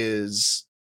game is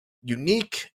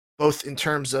unique, both in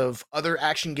terms of other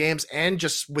action games and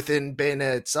just within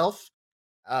Bayonetta itself.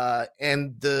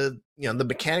 And the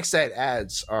mechanics that it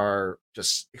adds are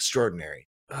just extraordinary.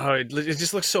 Oh, it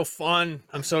just looks so fun.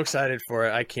 I'm so excited for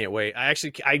it. I can't wait.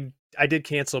 I did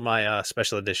cancel my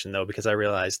special edition though, because I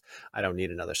realized I don't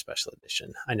need another special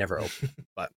edition. I never opened it.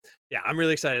 But yeah, I'm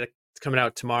really excited. It's coming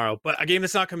out tomorrow. But a game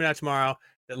that's not coming out tomorrow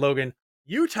that, Logan,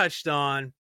 you touched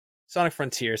on, Sonic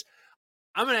Frontiers.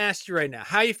 I'm going to ask you right now,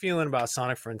 how are you feeling about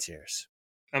Sonic Frontiers?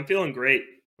 I'm feeling great.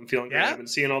 I'm feeling great. I've been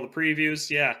seeing all the previews.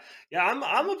 Yeah.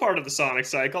 I'm a part of the Sonic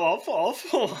cycle. I'll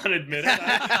full on admit it.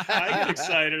 I get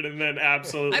excited and then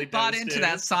absolutely. I bought into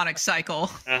that Sonic cycle.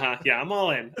 Yeah, I'm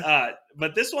all in.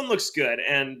 But this one looks good,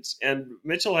 and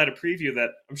Mitchell had a preview that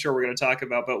I'm sure we're going to talk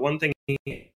about. But one thing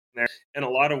there, in a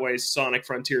lot of ways, Sonic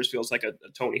Frontiers feels like a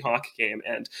Tony Hawk game,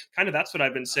 and kind of that's what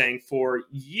I've been saying for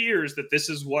years, that this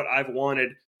is what I've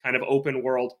wanted. Kind of open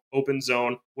world, open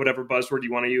zone, whatever buzzword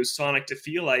you want to use, Sonic to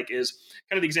feel like is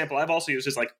kind of the example I've also used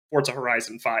is like Forza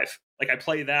Horizon 5. Like I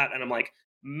play that and I'm like,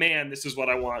 man, this is what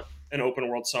I want an open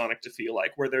world Sonic to feel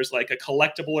like, where there's like a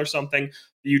collectible or something that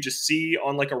you just see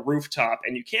on like a rooftop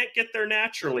and you can't get there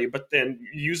naturally, but then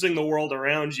using the world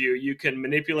around you, you can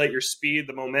manipulate your speed,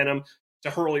 the momentum to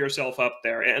hurl yourself up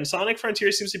there. And Sonic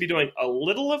Frontier seems to be doing a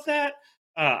little of that.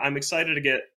 I'm excited to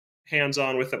get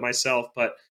hands-on with it myself,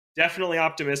 but definitely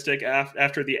optimistic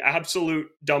after the absolute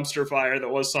dumpster fire that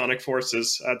was Sonic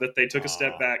Forces, that they took a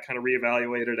step back, kind of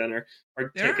reevaluated, and are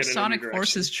there taking are Sonic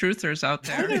Forces truthers out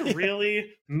there. Are there really?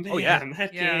 Man,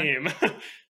 that game.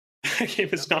 That game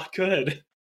is not good.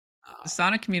 The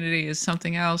Sonic community is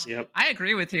something else. Yep. I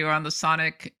agree with you on the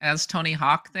Sonic as Tony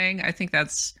Hawk thing. I think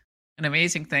that's an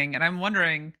amazing thing. And I'm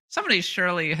wondering, somebody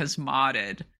surely has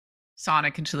modded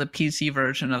Sonic into the PC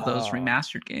version of those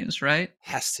remastered games, right?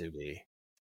 Has to be.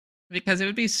 Because it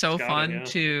would be so fun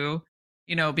to,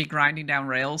 be grinding down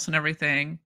rails and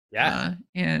everything. Yeah.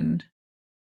 In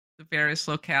the various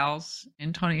locales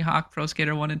in Tony Hawk Pro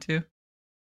Skater 1 and 2.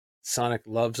 Sonic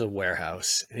loves a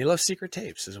warehouse, and he loves secret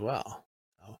tapes as well.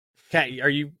 So, Kat,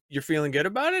 you're feeling good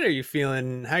about it? How are you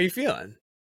feeling?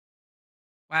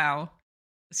 Wow.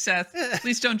 Seth,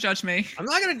 please don't judge me. I'm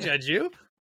not going to judge you.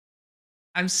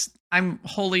 I'm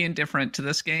wholly indifferent to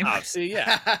this game. Oh, see,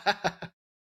 yeah.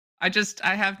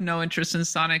 I have no interest in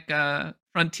Sonic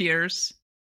Frontiers.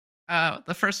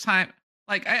 The first time,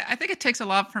 I think it takes a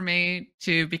lot for me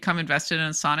to become invested in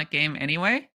a Sonic game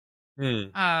anyway.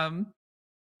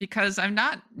 Because I'm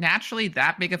not naturally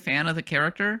that big a fan of the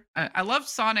character. I loved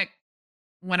Sonic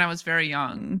when I was very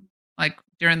young, like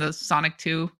during the Sonic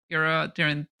 2 era,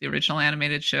 during the original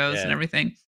animated shows and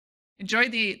everything.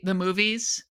 Enjoyed the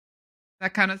movies,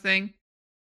 that kind of thing.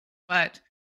 But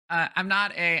I'm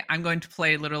not I'm going to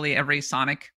play literally every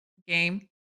Sonic game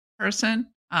person,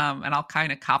 and I'll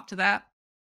kind of cop to that.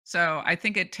 So I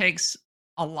think it takes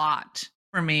a lot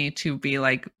for me to be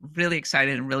really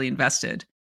excited and really invested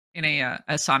in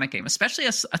a Sonic game, especially a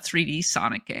 3D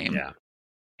Sonic game. Yeah.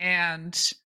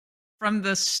 And from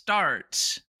the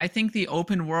start, I think the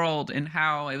open world and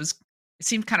how it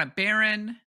seemed kind of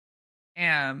barren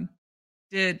and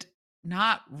did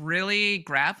not really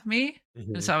grab me.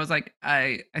 Mm-hmm. And so I was like,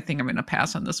 I think I'm going to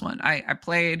pass on this one. I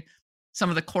played some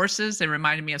of the courses. They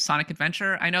reminded me of Sonic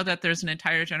Adventure. I know that there's an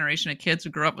entire generation of kids who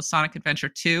grew up with Sonic Adventure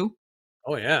 2.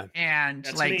 Oh, yeah. And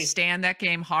stand that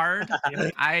game hard.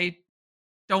 I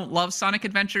don't love Sonic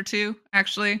Adventure 2,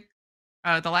 actually.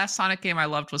 The last Sonic game I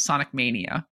loved was Sonic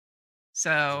Mania.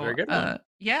 So, very good one.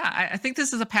 I think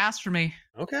this is a pass for me.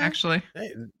 Okay. Actually.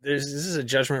 Hey, this is a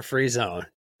judgment-free zone.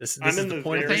 This is the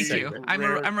point of the segment. Thank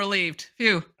you. I'm relieved.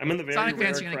 Phew. I'm in the very Sonic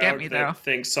fans are going to get me, though.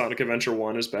 Think Sonic Adventure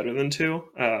 1 is better than 2,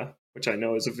 which I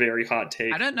know is a very hot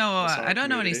take. I don't know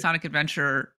any Sonic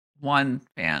Adventure 1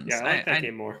 fans. Yeah, I like that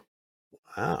game more.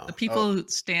 Wow. The people who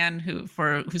stand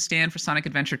for Sonic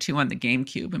Adventure 2 on the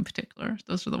GameCube in particular.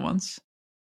 Those are the ones.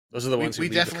 Those are the ones we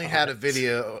definitely had a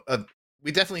video of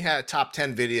we definitely had a top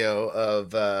 10 video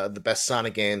of the best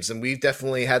Sonic games, and we've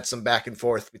definitely had some back and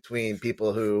forth between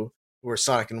people who are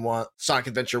Sonic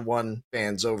Adventure 1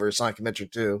 fans over Sonic Adventure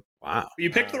 2. Wow.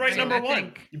 You picked the right number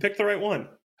one. You picked the right one.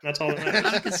 That's all that matters.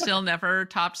 Sonic has still never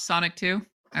topped Sonic 2.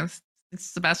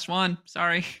 It's the best one.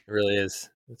 Sorry. It really is.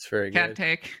 It's very good. Can't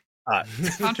take.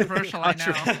 Controversial, I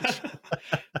know.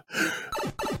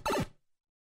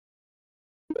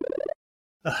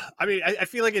 I mean, I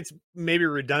feel like it's maybe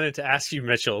redundant to ask you,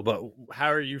 Mitchell, but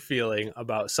how are you feeling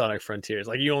about Sonic Frontiers?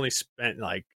 You only spent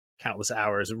countless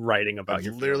hours writing about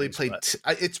your literally feelings,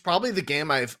 played. It's probably the game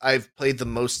I've played the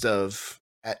most of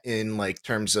in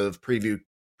terms of preview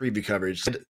coverage.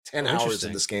 10 hours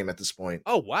in this game at this point.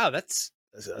 Oh wow, that's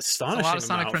astonishing. It's a lot of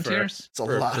Sonic Frontiers. It's a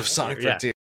lot of Sonic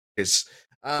Frontiers.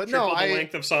 But no, the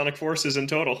length of Sonic Forces in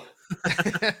total.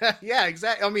 Yeah,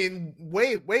 exactly. I mean,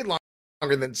 way longer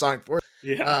than Sonic Forces.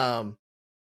 Yeah.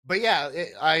 But yeah,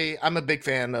 I'm a big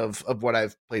fan of what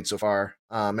I've played so far.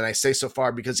 And I say so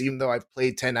far because even though I've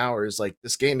played 10 hours,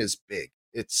 this game is big.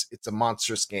 It's a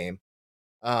monstrous game.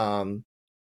 I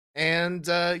think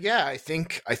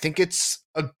it's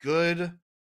a good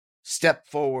step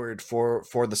forward for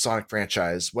the Sonic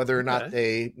franchise. Whether or not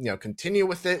they continue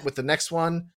with it with the next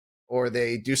one, or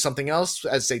they do something else,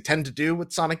 as they tend to do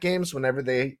with Sonic games. Whenever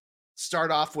they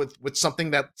start off with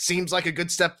something that seems like a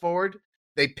good step forward,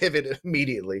 they pivot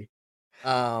immediately.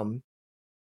 But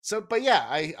yeah,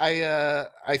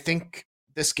 I think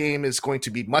this game is going to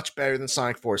be much better than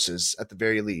Sonic Forces at the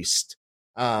very least.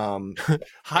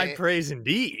 High praise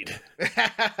indeed.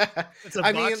 It's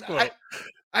a box quote.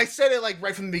 I said it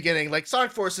right from the beginning.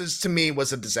 Sonic Forces to me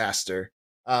was a disaster.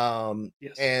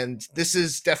 Yes. And this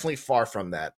is definitely far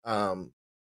from that.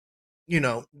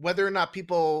 Whether or not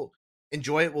people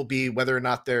enjoy it will be whether or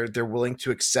not they're willing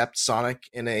to accept Sonic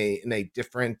in a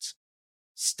different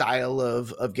style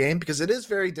of game, because it is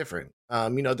very different.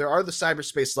 There are the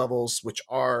cyberspace levels, which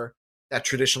are that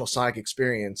traditional Sonic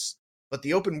experience, but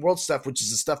the open world stuff, which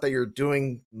is the stuff that you're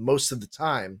doing most of the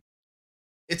time,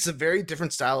 it's a very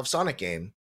different style of Sonic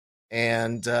game.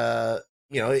 And the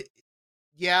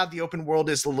open world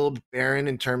is a little bit barren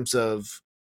in terms of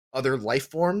other life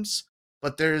forms,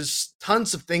 but there's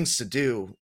tons of things to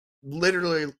do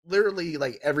literally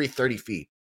every 30 feet.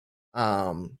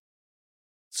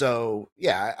 So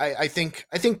yeah, I think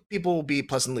people will be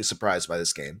pleasantly surprised by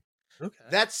this game. Okay.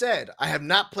 That said, I have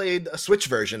not played a Switch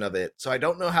version of it, so I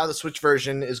don't know how the Switch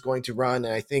version is going to run,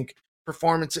 and I think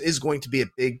performance is going to be a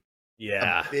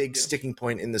big sticking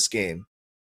point in this game.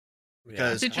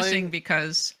 Because it's interesting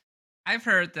because I've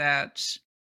heard that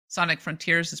Sonic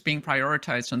Frontiers is being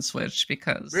prioritized on Switch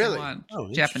because they want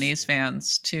Japanese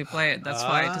fans to play it. That's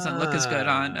why it doesn't look as good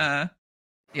on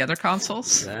the other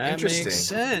consoles. That makes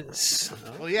sense.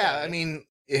 Well, yeah, I mean,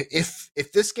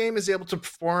 if this game is able to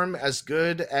perform as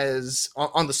good as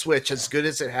on the Switch, as good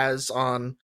as it has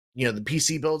on the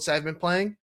PC builds I've been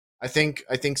playing, I think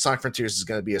Sonic Frontiers is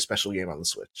going to be a special game on the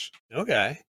Switch.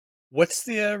 Okay. What's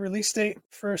the release date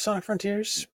for Sonic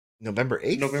Frontiers? November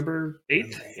 8th. November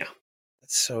 8th? Yeah.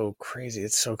 That's so crazy.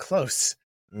 It's so close.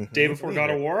 Mm-hmm. Day before God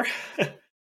of War. Oh,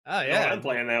 yeah. I'm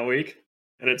playing that week.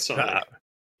 And it's Sonic.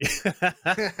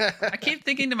 I keep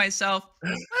thinking to myself, oh,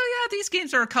 yeah, these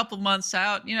games are a couple months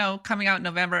out, coming out in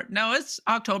November. No, it's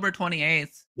October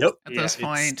 28th. Yep. At this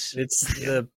point.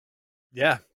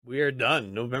 We are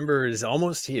done. November is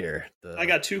almost here. I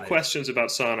got two questions about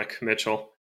Sonic,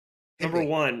 Mitchell. Number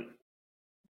one,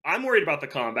 I'm worried about the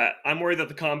combat. I'm worried that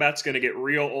the combat's going to get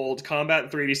real old. Combat in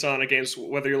 3D Sonic games,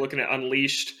 whether you're looking at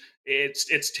Unleashed,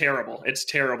 it's terrible. It's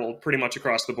terrible pretty much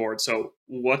across the board. So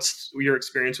what's your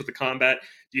experience with the combat?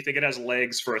 Do you think it has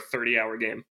legs for a 30-hour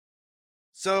game?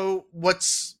 So what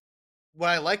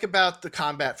I like about the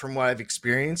combat from what I've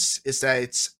experienced is that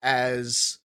it's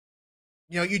as,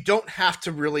 you don't have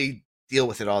to really deal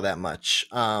with it all that much.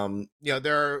 There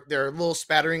are little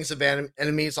spatterings of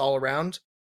enemies all around.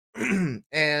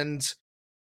 And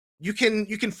you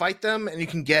can fight them and you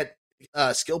can get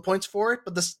skill points for it,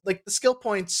 but the skill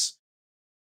points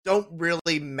don't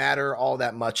really matter all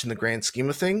that much in the grand scheme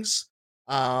of things.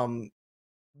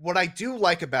 What I do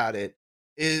like about it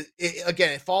is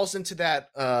it falls into that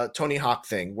Tony Hawk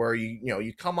thing where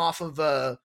you come off of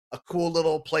a cool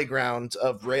little playground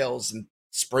of rails and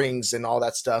springs and all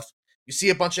that stuff. You see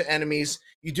a bunch of enemies,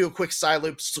 you do a quick side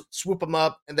loop, swoop them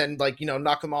up, and then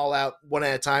knock them all out one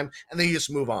at a time, and then you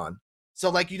just move on.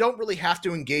 So you don't really have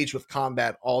to engage with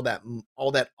combat all that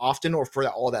often or for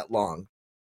all that long.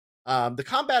 The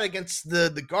combat against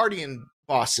the Guardian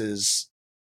bosses,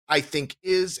 I think,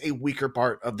 is a weaker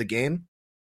part of the game,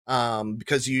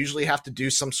 because you usually have to do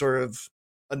some sort of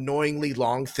annoyingly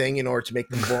long thing in order to make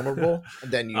them vulnerable,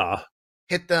 and then you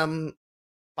hit them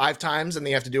 5 times, and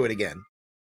then you have to do it again.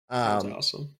 Sounds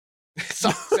awesome.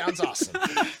 Sounds awesome.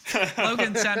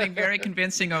 Logan sounding very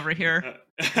convincing over here.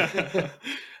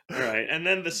 All right. And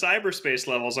then the cyberspace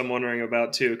levels I'm wondering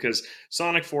about too, because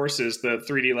Sonic Forces, the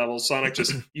 3D levels, Sonic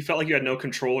just, you felt like you had no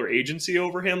control or agency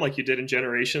over him like you did in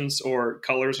Generations or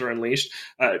Colors or Unleashed.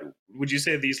 Would you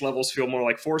say these levels feel more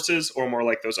like Forces or more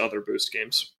like those other Boost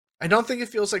games? I don't think it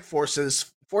feels like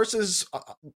Forces. Forces,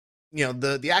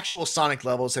 the actual Sonic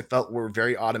levels I felt were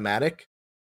very automatic.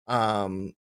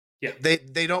 Yeah,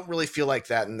 they don't really feel like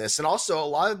that in this, and also a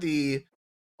lot of the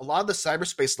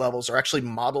cyberspace levels are actually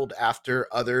modeled after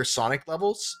other Sonic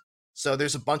levels. So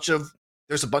there's a bunch of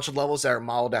levels that are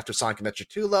modeled after Sonic Adventure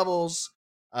 2 levels.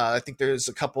 I think there's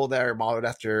a couple that are modeled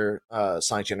after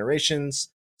Sonic Generations.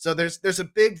 So there's a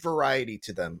big variety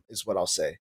to them, is what I'll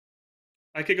say.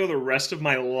 I could go the rest of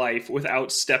my life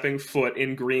without stepping foot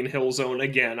in Green Hill Zone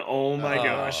again. Oh my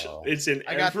gosh. It's in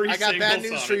every single I got bad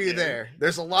news Sonic for you game. There.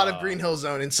 There's a lot of Green Hill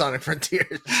Zone in Sonic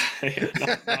Frontiers.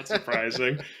 not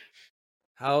surprising.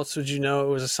 How else would you know it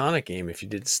was a Sonic game if you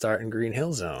didn't start in Green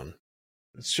Hill Zone?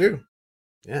 It's true.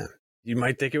 Yeah. You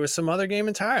might think it was some other game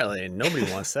entirely, and nobody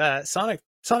wants that. Sonic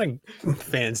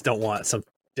fans don't want some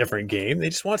different game. They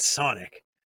just want Sonic.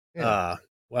 Yeah.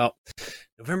 Well,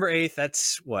 November 8th,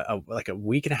 that's like a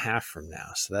week and a half from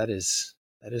now. So that is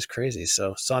crazy.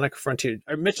 So Sonic Frontier.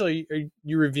 Mitchell, are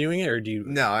you reviewing it, or do you?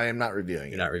 No, I am not reviewing it.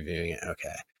 You're not reviewing it.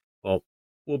 Okay. Well,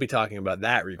 we'll be talking about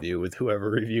that review with whoever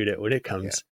reviewed it when it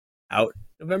comes out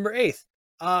November 8th.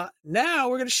 Now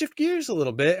we're going to shift gears a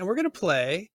little bit, and we're going to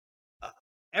play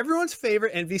everyone's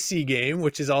favorite NVC game,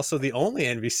 which is also the only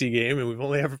NVC game, and we've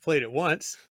only ever played it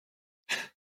once.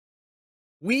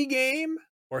 Wii Game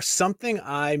or Something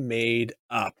I Made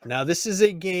Up. Now, this is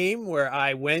a game where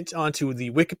I went onto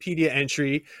the Wikipedia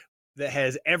entry that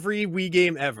has every Wii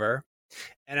game ever,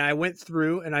 and I went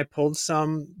through and I pulled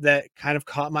some that kind of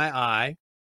caught my eye,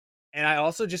 and I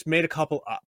also just made a couple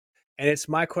up. And it's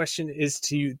my question is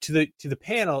to the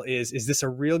panel is this a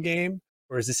real game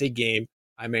or is this a game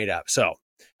I made up? So,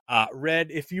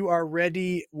 Red, if you are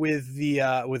ready with the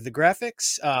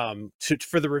graphics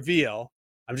for the reveal,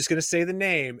 I'm just going to say the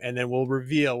name and then we'll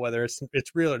reveal whether it's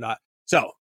real or not.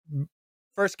 So,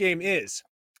 first game is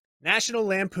National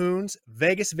Lampoon's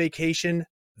Vegas Vacation,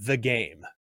 the game.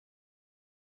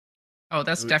 Oh,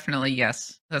 that's definitely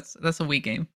yes. That's a Wii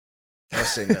game. I'll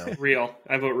say no. Real.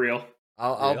 I vote real.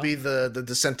 I'll be the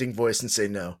dissenting voice and say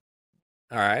no.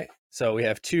 All right. So we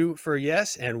have 2 for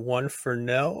yes and 1 for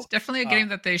no. It's definitely a game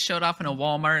that they showed off in a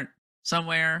Walmart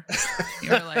somewhere.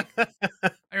 You're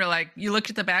like, you looked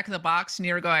at the back of the box and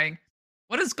you're going,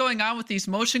 what is going on with these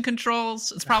motion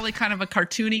controls? It's probably kind of a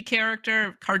cartoony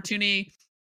character.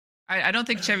 I don't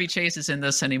think Chevy Chase is in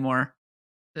this anymore.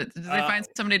 Did they find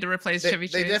somebody to replace Chevy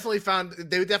Chase? They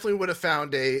definitely would have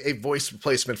found a voice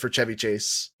replacement for Chevy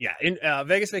Chase. Yeah, in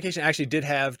Vegas Vacation actually did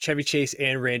have Chevy Chase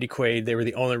and Randy Quaid. They were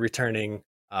the only returning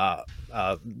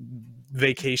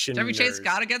vacation. Chevy Chase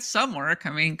got to get some work.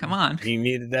 I mean, come on. He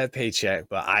needed that paycheck,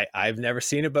 but I've never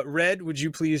seen it. But Red, would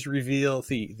you please reveal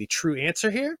the true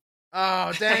answer here?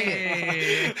 Oh, dang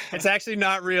it. It's actually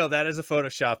not real. That is a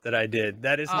Photoshop that I did.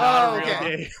 That is not a real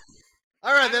game.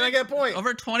 All right, then I get a point.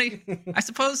 Over 20, I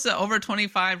suppose the over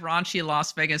 25 raunchy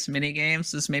Las Vegas mini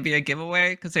games is maybe a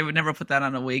giveaway because they would never put that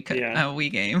on a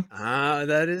Wii game.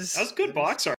 That was good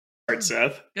box art,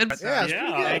 Seth. Good.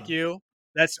 Yeah. Thank you.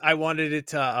 I wanted it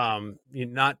to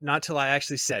not till I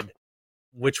actually said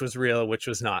which was real, which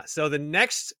was not. So the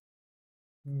next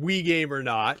Wii game or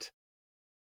not,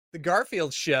 the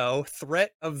Garfield Show: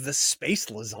 Threat of the Space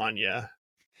Lasagna.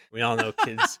 We all know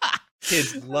kids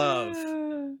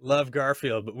love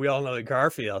Garfield, but we all know that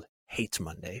Garfield hates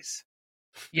Mondays.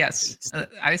 Yes,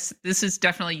 this is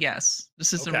definitely yes.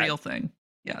 This is a real thing.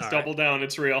 Yes, double down.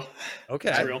 It's real. Okay,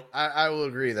 it's real. I will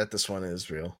agree that this one is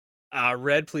real.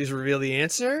 Red, please reveal the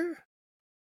answer.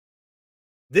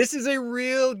 This is a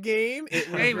real game.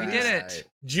 Hey, we did it.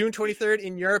 June 23rd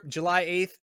in Europe, July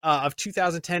 8th of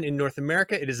 2010 in North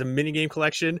America. It is a minigame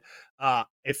collection.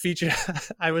 It featured.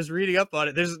 I was reading up on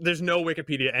it. There's no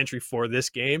Wikipedia entry for this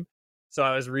game. So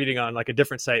I was reading on like a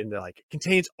different site, and they're like, it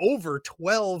contains over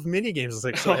 12 minigames. I was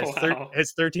like, so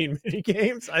it's 13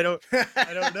 minigames. I don't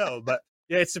know, but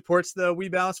yeah, it supports the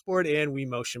Wii Balance Board and Wii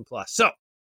Motion Plus. So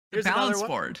here's the balance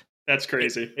board. That's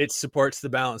crazy. It supports the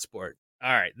balance board.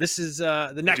 All right, this is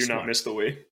the next one. Do not miss the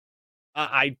Wii.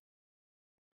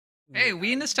 Hey,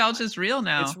 Wii nostalgia is real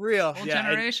now. It's real. Whole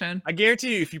generation. I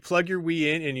guarantee you, if you plug your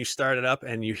Wii in and you start it up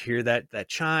and you hear that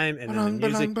chime and then the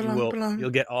music, you'll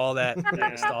get all that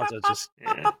nostalgia. Just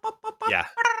yeah.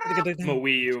 I'm a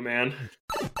Wii U man.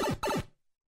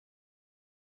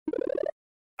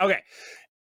 Okay.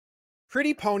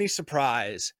 Pretty Pony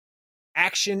Surprise.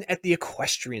 Action at the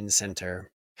Equestrian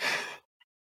Center.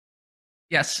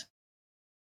 Yes.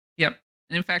 Yep.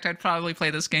 And in fact, I'd probably play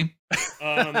this game.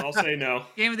 I'll say no.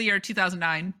 Game of the year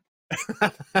 2009.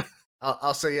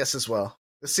 I'll say yes as well.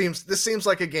 This seems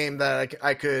like a game that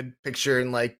I could picture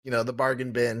in like the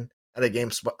bargain bin at a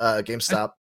GameStop.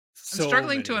 I'm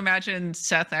struggling to imagine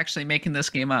Seth actually making this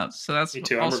game up. So that's me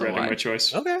too. Also I'm regretting my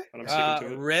choice. Okay. But I'm sticking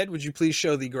to it. Red, would you please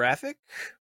show the graphic?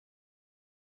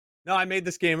 No, I made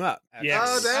this game up. Yes.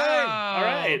 Oh, dang. All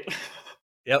right.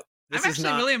 Yep. I'm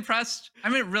actually really impressed.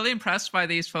 I'm really impressed by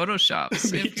these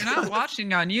Photoshops. If you're not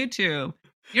watching on YouTube,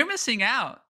 you're missing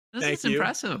out. This is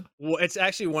impressive. Well, it's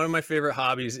actually one of my favorite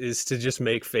hobbies is to just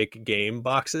make fake game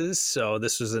boxes. So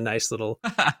this was a nice little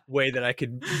way that I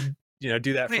could,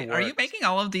 do that for work. Are you making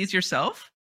all of these yourself?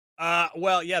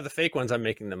 Well, yeah, the fake ones, I'm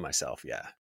making them myself. Yeah.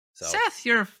 So. Seth,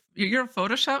 you're a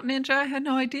Photoshop ninja? I had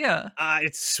no idea.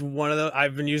 It's one of those.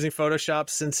 I've been using Photoshop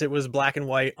since it was black and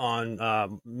white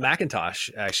on Macintosh.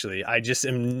 Actually, I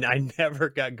never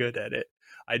got good at it.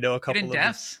 I know a couple Hidden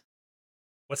Defs.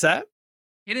 What's that?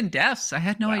 Hidden Defs. I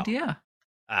had no idea.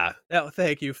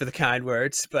 Thank you for the kind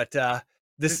words. But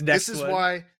this is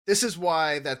why this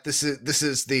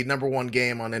is the number one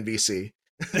game on NBC.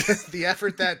 The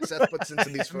effort that Seth puts into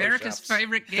these America's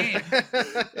favorite game.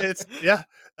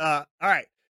 All right.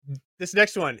 This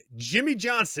next one, Jimmy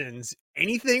Johnson's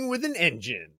Anything with an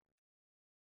Engine.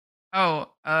 Oh,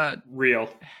 real.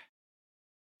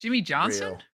 Jimmy Johnson?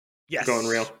 Real. Yes. Going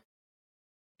real.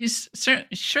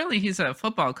 Surely he's a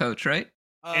football coach, right?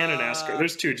 And a NASCAR.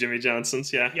 There's two Jimmy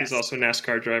Johnsons. Yeah, yes. He's also a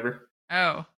NASCAR driver.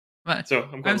 Oh, but so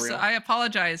I'm going real. I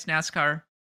apologize, NASCAR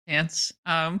fans.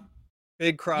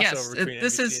 Big crossover between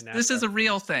this NBC is and NASCAR. This is a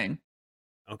real thing.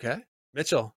 Okay,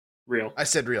 Mitchell. Real. I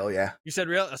said real. Yeah. You said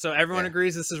real. So everyone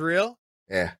agrees this is real.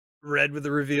 Yeah. Red with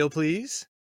the reveal, please.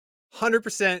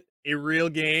 100% a real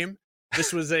game.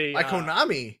 This was a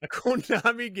Konami. A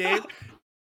Konami game.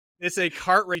 It's a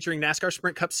kart race featuring NASCAR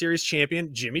Sprint Cup Series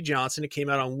champion Jimmy Johnson. It came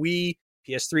out on Wii,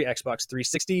 PS3, Xbox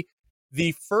 360.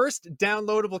 The first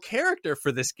downloadable character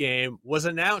for this game was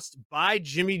announced by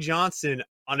Jimmy Johnson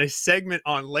on a segment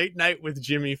on Late Night with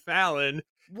Jimmy Fallon.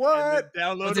 What?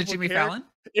 Was it Jimmy Fallon?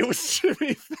 It was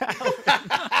Jimmy Fallon.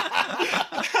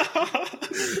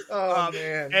 Oh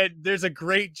man! And there's a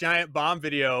great giant bomb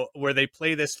video where they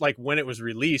play this like when it was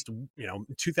released,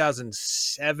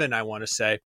 2007, I want to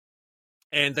say.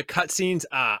 And the cutscenes,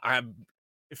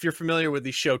 if you're familiar with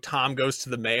the show Tom Goes to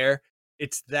the Mayor,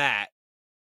 it's that,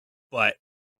 but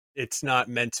it's not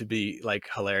meant to be like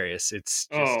hilarious. It's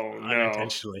just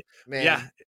unintentionally. Man. Yeah.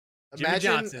 Jimmy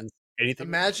Imagine, Johnson. Anything.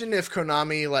 Imagine if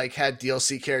Konami like had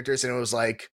DLC characters and it was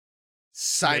like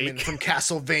Simon from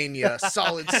Castlevania,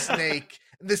 Solid Snake.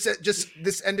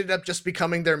 This ended up just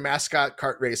becoming their mascot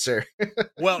kart racer.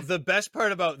 Well, the best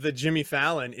part about the Jimmy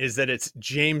Fallon is that it's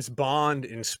James Bond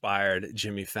inspired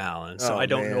Jimmy Fallon. So I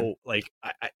don't know, like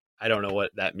I don't know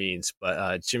what that means,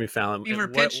 but Jimmy Fallon. Fever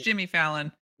pitch Jimmy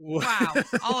Fallon. Wow,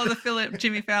 all of the Philip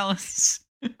Jimmy Fallons.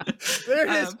 There it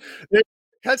is.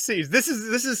 Cutscenes. This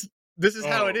is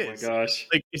how it is. Oh my gosh!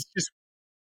 Like it's just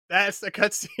that's the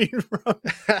cutscene from.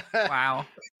 Wow.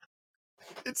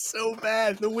 It's so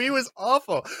bad. The Wii was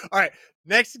awful. All right,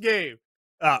 next game.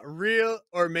 Real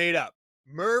or made up?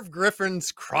 Merv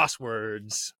Griffin's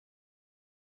Crosswords.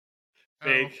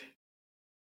 Fake.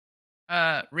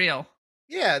 Real.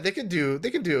 Yeah, they could do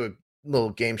a little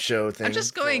game show thing. I'm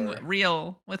just going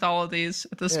real with all of these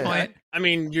at this point. I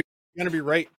mean, you're going to be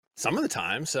right some of the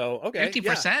time, so okay.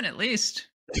 50% at least.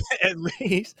 At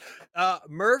least.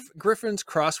 Merv Griffin's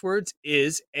Crosswords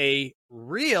is a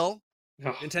real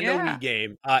Nintendo Wii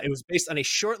game. It was based on a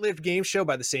short-lived game show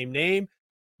by the same name.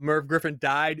 Merv Griffin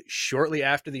died shortly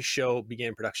after the show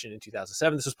began production in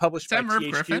 2007. This was published by Merv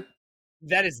THQ. Griffin?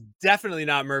 That is definitely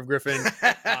not Merv Griffin.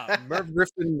 Merv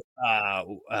Griffin,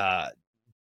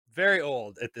 very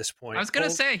old at this point. I was going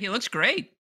to say, he looks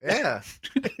great. Yeah.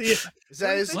 Yeah. Is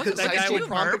that his high school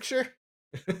prom picture?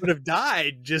 Would have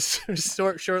died just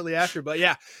shortly after. But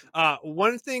yeah,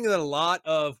 one thing that a lot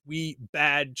of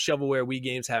bad shovelware Wii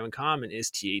games have in common is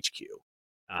THQ.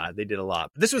 They did a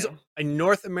lot. But this was a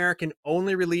North American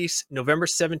only release, November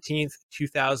 17th,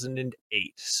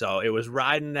 2008. So it was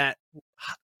riding that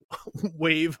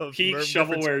wave of peak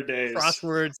shovelware days.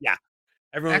 Crosswords. Yeah.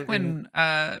 Everyone,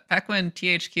 back when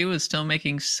THQ was still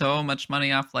making so much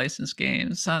money off licensed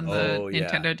games on the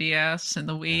Nintendo DS and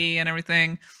the Wii and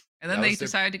everything. And then they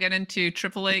decided to get into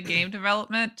AAA game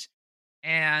development,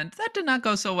 and that did not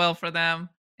go so well for them.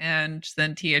 And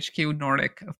then THQ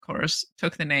Nordic, of course,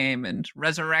 took the name and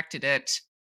resurrected it.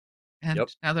 And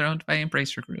now they're owned by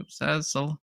Embracer Group. So that's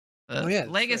the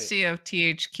legacy of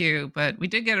THQ. But we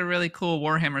did get a really cool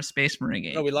Warhammer Space Marine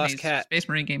game. Oh, we lost Cat. Space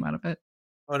Marine game out of it.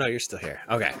 Oh, no, you're still here.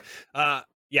 Okay.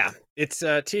 Yeah, it's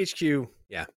THQ.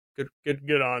 Yeah,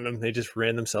 good on them. They just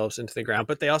ran themselves into the ground.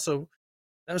 But they also...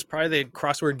 That was probably the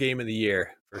crossword game of the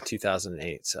year for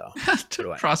 2008. So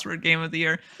crossword game of the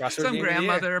year. Some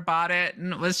grandmother bought it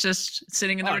and was just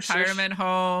sitting in the retirement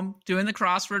home doing the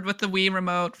crossword with the Wii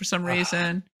remote for some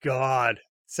reason. God,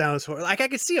 sounds horrible. Like I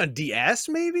could see on DS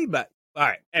maybe, but all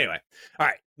right. Anyway, all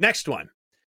right. Next one,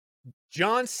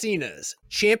 John Cena's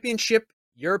Championship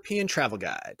European Travel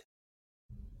Guide.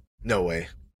 No way.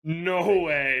 No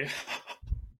way.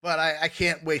 But I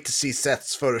can't wait to see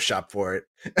Seth's Photoshop for it.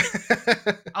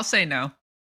 I'll say no.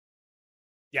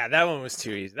 Yeah, that one was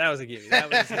too easy. That was a gimme.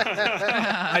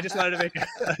 I just wanted to make a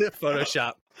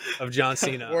Photoshop of John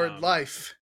Cena. Word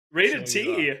life. Rated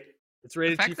T. It's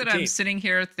rated T. The fact that I'm sitting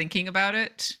here thinking about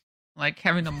it, like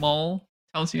having a mole,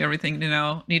 tells you everything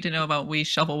need to know about Wii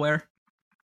shovelware.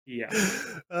 Yeah.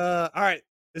 All right.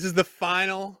 This is the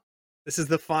final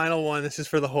one. This is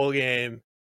for the whole game.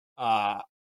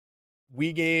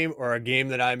 Wii game or a game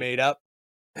that I made up.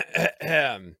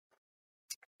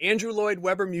 Andrew Lloyd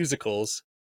Webber musicals,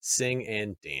 Sing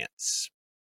and Dance.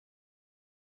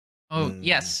 Oh,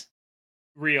 yes.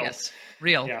 Real. Yes.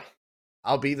 Real. Yeah.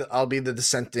 I'll be the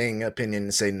dissenting opinion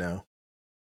and say no.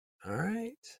 All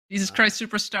right. Jesus Christ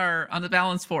Superstar on the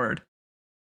balance board.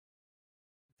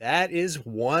 That is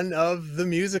one of the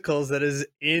musicals that is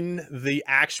in the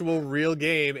actual real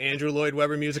game, Andrew Lloyd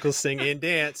Webber musical Sing and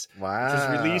Dance. Wow. Which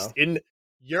was released in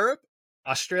Europe,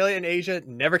 Australia, and Asia.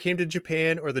 Never came to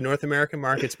Japan or the North American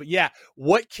markets. But yeah,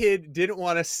 what kid didn't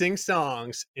want to sing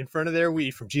songs in front of their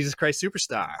Wii from Jesus Christ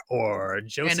Superstar or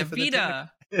Joseph and Evita?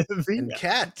 And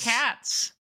Cats.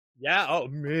 Cats. Yeah,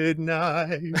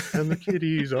 midnight and the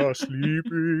kitties are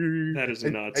sleeping. That is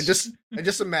nuts. I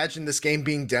just imagine this game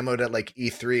being demoed at like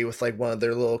E3 with like one of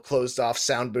their little closed off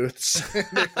sound booths.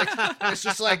 It's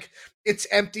just like it's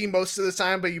empty most of the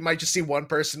time, but you might just see one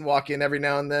person walk in every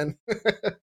now and then.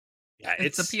 Yeah,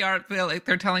 it's the PR. Like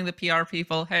they're telling the PR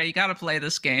people, "Hey, you got to play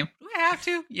this game." have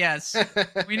to? Yes.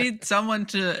 We need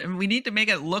to make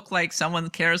it look like someone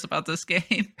cares about this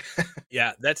game.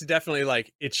 Yeah, that's definitely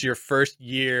like it's your first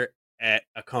year at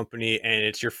a company and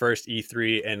it's your first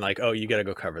E3 and like, oh, you got to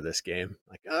go cover this game.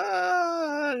 Like,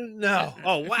 no.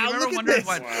 Oh, wow, look at this.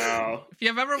 Wow. If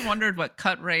you've ever wondered what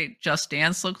cut rate Just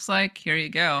Dance looks like, here you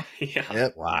go. Yeah.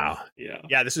 Yep. Wow. Yeah.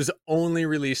 Yeah, this was only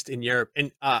released in Europe.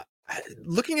 And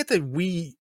looking at the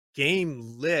Wii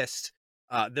game list,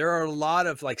 there are a lot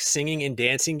of like singing and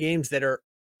dancing games that are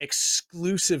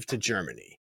exclusive to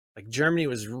Germany. Like Germany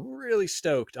was really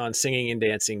stoked on singing and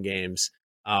dancing games.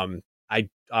 I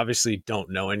obviously don't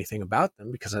know anything about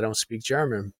them because I don't speak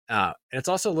German. And it's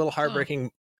also a little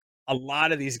heartbreaking. A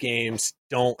lot of these games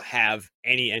don't have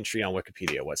any entry on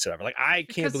Wikipedia whatsoever. Like I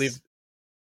can't believe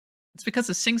it's because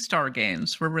the SingStar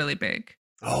games were really big.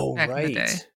 Oh, back right. in the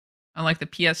day, on like the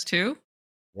PS2.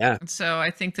 Yeah. And so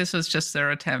I think this was just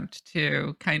their attempt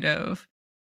to kind of,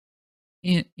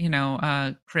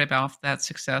 crib off that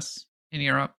success in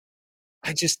Europe.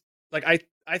 I just like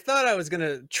I thought I was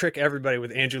gonna trick everybody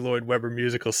with Andrew Lloyd Webber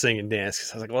musical sing and dance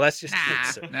because I was like, well, that's just too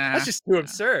absurd. That's just too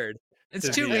absurd. It's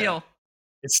too real.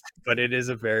 But it is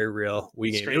a very real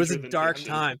Wii game. It was a dark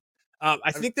time.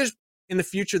 I think in the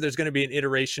future there's going to be an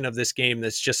iteration of this game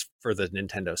that's just for the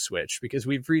Nintendo Switch because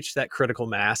we've reached that critical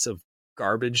mass of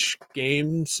garbage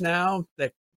games now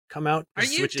that come out. Are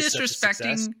you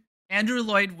disrespecting Andrew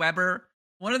Lloyd Webber,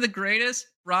 one of the greatest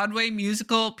Broadway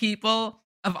musical people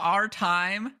of our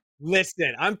time?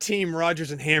 Listen, I'm Team Rodgers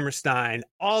and Hammerstein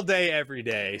all day, every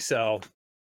day. So,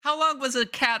 how long was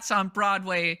it Cats on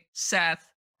Broadway, Seth?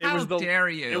 How dare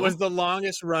you? It was the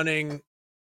longest running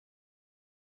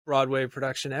Broadway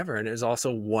production ever, and it was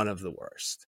also one of the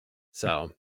worst.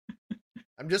 So,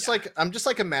 I'm just like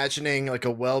imagining like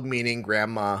a well-meaning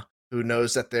grandma who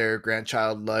knows that their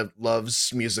grandchild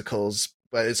loves musicals,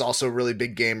 but is also a really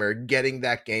big gamer, getting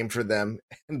that game for them,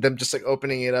 and them just like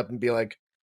opening it up and be like,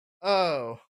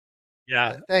 "Oh,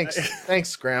 yeah,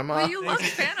 thanks, Grandma." Well, you loved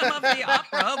Phantom of the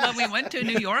Opera when we went to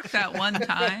New York that one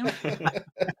time.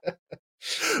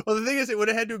 Well, the thing is, it would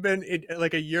have had to have been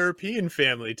like a European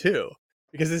family too,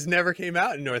 because this never came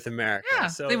out in North America. Yeah,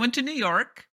 so they went to New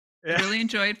York. Yeah. Really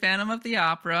enjoyed Phantom of the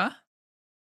Opera.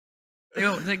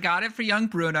 They got it for young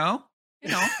Bruno.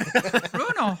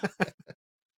 Bruno.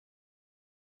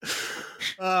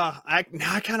 I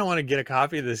kind of want to get a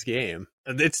copy of this game.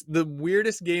 It's the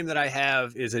weirdest game that I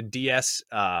have is a DS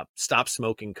Stop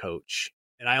Smoking Coach,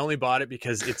 and I only bought it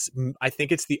because I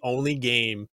think it's the only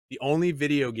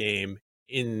video game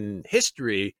in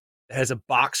history that has a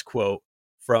box quote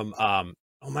from oh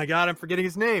my god, I'm forgetting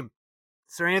his name,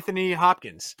 Sir Anthony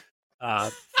Hopkins.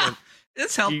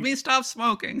 This helped me stop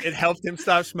smoking. It helped him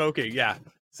stop smoking. Yeah.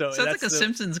 So sounds like a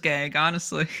Simpsons gag,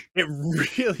 honestly. It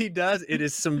really does. It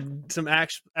is some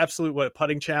absolute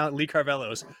putting challenge. Lee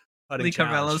Carvello's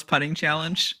putting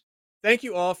challenge. Thank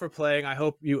you all for playing. I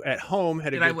hope you at home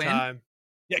had a good time.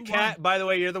 Yeah, Kat, by the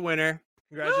way, you're the winner.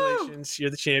 Congratulations. Woo!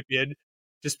 You're the champion.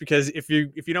 Just because if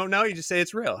you don't know, you just say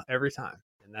it's real every time.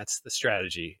 And that's the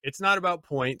strategy. It's not about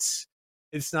points.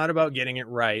 It's not about getting it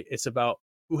right. It's about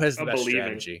who has the best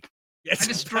strategy. I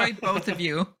destroyed both of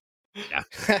you. Yeah.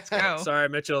 Let's go. Sorry,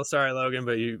 Mitchell. Sorry, Logan,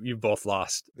 but you both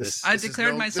lost. I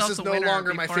declared myself the winner. This is no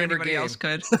longer my favorite game. Else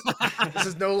could. This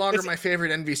is no longer my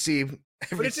favorite NVC.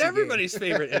 But it's everybody's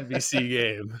favorite NVC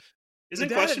game.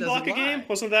 Isn't Question Block a game?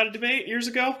 Wasn't that a debate years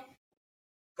ago?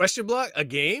 Question Block, a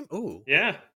game? Ooh.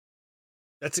 Yeah.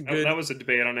 That's a good... That was a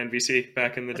debate on NVC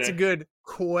back in the day. That's a good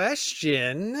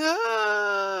question.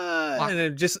 And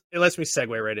it lets me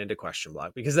segue right into Question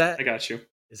Block because that... I got you.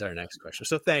 Is our next question.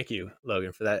 So thank you,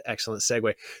 Logan, for that excellent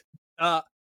segue.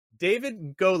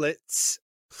 David Golitz,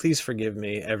 please forgive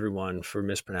me, everyone, for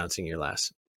mispronouncing your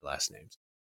last names.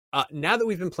 Now that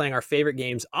we've been playing our favorite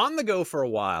games on the go for a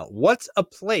while, what's a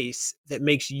place that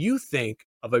makes you think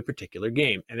of a particular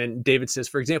game? And then David says,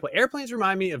 for example, airplanes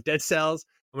remind me of Dead Cells.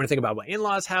 When I think about my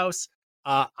in-laws' house,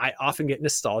 I often get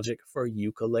nostalgic for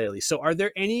Yooka-Laylee. So are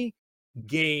there any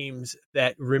games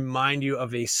that remind you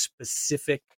of a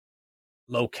specific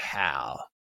locale?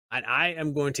 And I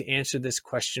am going to answer this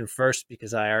question first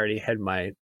because I already had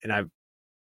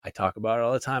I talk about it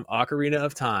all the time. Ocarina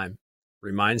of Time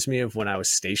reminds me of when I was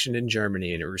stationed in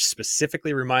Germany, and it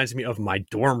specifically reminds me of my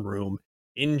dorm room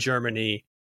in Germany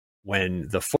when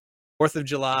the 4th of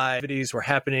July activities were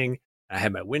happening. I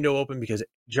had my window open because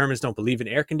Germans don't believe in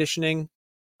air conditioning,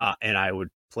 and I would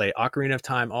play Ocarina of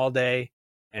Time all day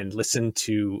and listen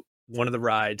to one of the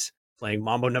rides playing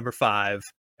Mambo No. 5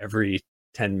 every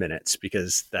 10 minutes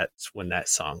because that's when that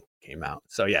song came out.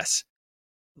 So yes,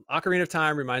 Ocarina of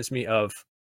Time reminds me of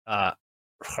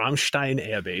Ramstein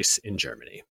Air Base in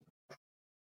Germany.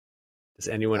 Does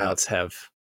anyone else have?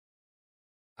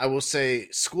 I will say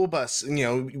school bus.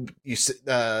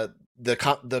 The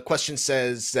question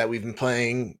says that we've been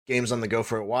playing games on the go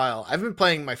for a while. I've been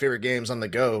playing my favorite games on the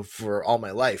go for all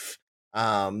my life.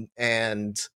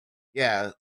 And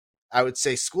yeah, I would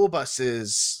say school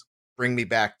buses bring me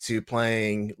back to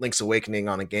playing Link's Awakening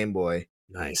on a Game Boy.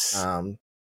 Nice.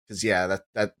 Because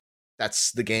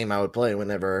that's the game I would play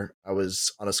whenever I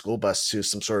was on a school bus to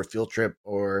some sort of field trip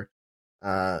or,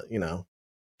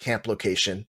 camp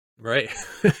location. Right.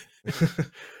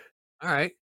 All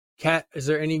right. Kat, is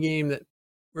there any game that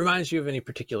reminds you of any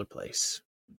particular place?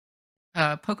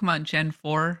 Pokemon Gen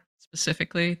 4,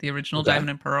 specifically, the original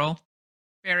Diamond and Pearl.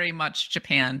 Very much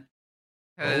Japan.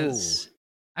 Because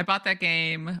I bought that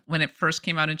game when it first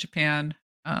came out in Japan,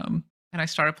 and I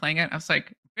started playing it. I was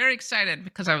like very excited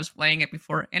because I was playing it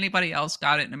before anybody else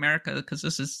got it in America, because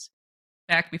this is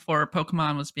back before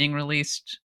Pokemon was being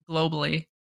released globally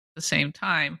at the same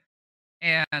time.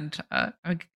 And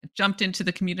I jumped into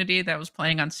the community that was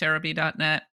playing on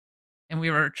Cerebi.net, and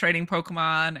we were trading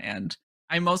Pokemon, and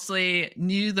I mostly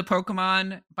knew the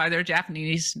Pokemon by their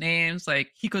Japanese names,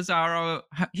 like Hikozaru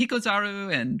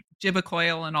and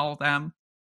Jibacoil and all of them.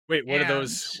 Wait, what are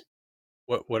those?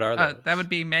 What are those? That would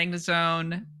be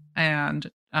Magnezone and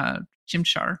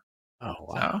Chimchar. Oh,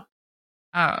 wow.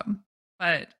 So,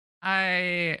 but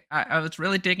I was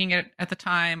really digging it at the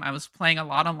time. I was playing a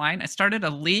lot online. I started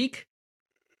a league.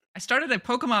 I started a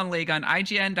Pokemon League on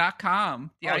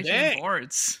IGN.com, the IGN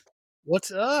boards. What's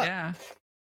up? Yeah.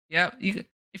 Yeah.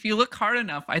 If you look hard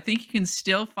enough, I think you can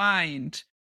still find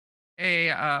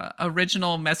a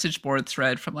original message board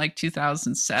thread from like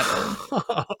 2007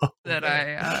 that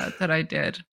I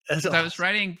did. That's awesome. I was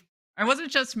writing. I wasn't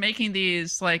just making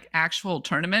these like actual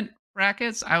tournament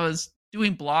brackets. I was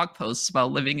doing blog posts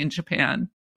about living in Japan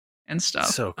and stuff.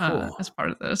 So cool. As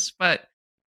part of this, but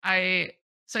I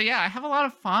have a lot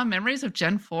of fond memories of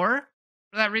Gen 4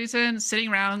 for that reason, sitting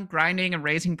around grinding and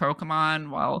raising Pokemon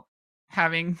while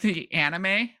having the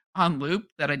anime on loop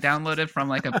that I downloaded from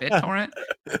like a BitTorrent.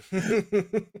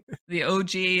 The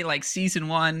OG, like season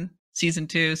 1, season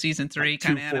 2, season 3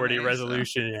 kind of 240 anime,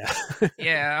 resolution, so.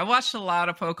 Yeah, I watched a lot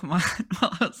of Pokemon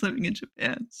while I was living in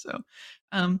Japan. So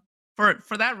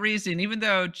for that reason, even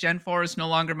though Gen 4 is no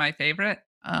longer my favorite,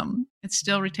 it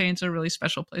still retains a really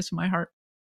special place in my heart.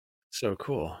 So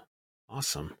cool.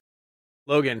 Awesome.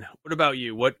 Logan, what about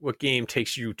you? What game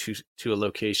takes you to a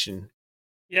location?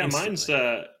 Yeah,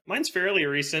 mine's fairly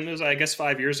recent. It was, I guess,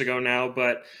 5 years ago now,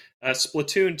 but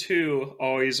Splatoon 2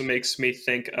 always makes me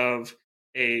think of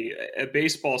a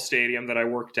baseball stadium that I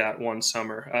worked at one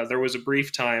summer. There was a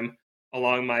brief time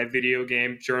along my video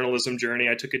game journalism journey,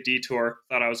 I took a detour,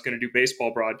 thought I was going to do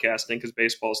baseball broadcasting because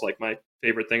baseball is like my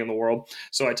favorite thing in the world.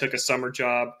 So I took a summer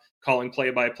job calling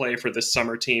play-by-play for this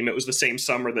summer team. It was the same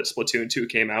summer that Splatoon 2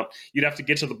 came out. You'd have to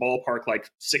get to the ballpark like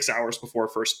 6 hours before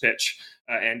first pitch,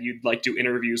 and you'd like do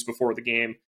interviews before the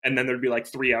game. And then there'd be like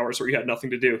 3 hours where you had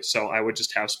nothing to do. So I would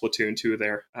just have Splatoon 2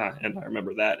 there. And I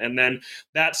remember that. And then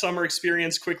that summer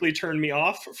experience quickly turned me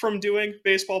off from doing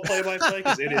baseball play-by-play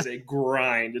because it is a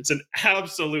grind. It's an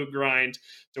absolute grind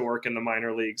to work in the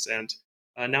minor leagues. And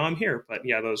now I'm here. But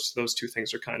yeah, those two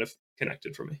things are kind of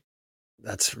connected for me.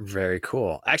 That's very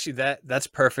cool. Actually, that's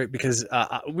perfect because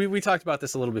we talked about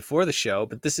this a little before the show,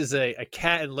 but this is a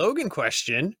Kat and Logan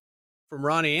question from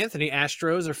Ronnie Anthony.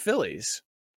 Astros or Phillies?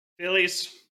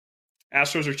 Phillies.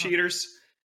 Astros are cheaters,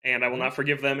 and I will not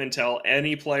forgive them until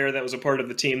any player that was a part of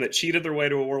the team that cheated their way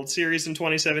to a World Series in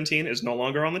 2017 is no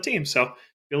longer on the team. So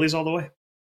Phillies all the way.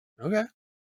 Okay.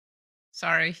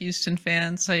 Sorry, Houston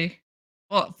fans.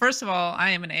 Well, first of all,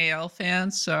 I am an AL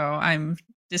fan, so I'm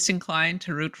disinclined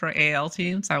to root for AL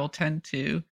teams. I will tend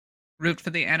to root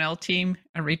for the NL team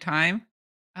every time.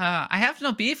 I have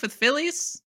no beef with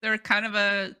Phillies. They're kind of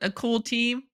a cool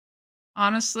team.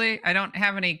 Honestly, I don't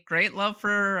have any great love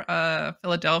for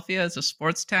Philadelphia as a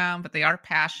sports town, but they are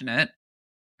passionate,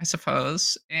 I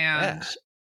suppose. And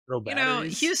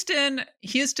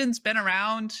Houston's been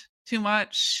around too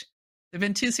much. They've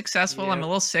been too successful. Yeah. I'm a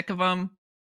little sick of them.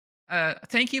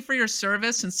 Thank you for your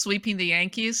service in sweeping the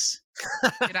Yankees.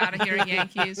 Get out of here,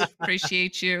 Yankees.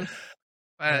 Appreciate you.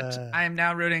 But I am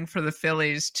now rooting for the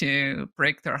Phillies to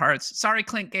break their hearts. Sorry,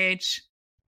 Clint Gage.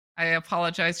 I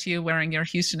apologize to you wearing your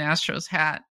Houston Astros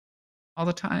hat all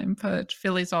the time, but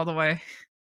Phillies all the way.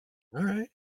 All right.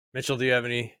 Mitchell, do you have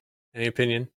any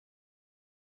opinion?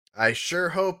 I sure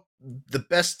hope the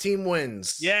best team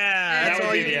wins. Yeah, that's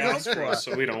all you can ask for.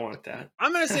 So we don't want that.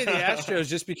 I'm going to say the Astros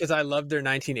just because I loved their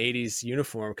 1980s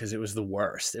uniform because it was the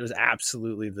worst. It was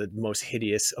absolutely the most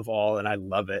hideous of all, and I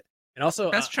love it. And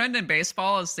also, best trend in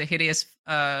baseball is the hideous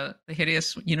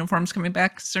uniforms coming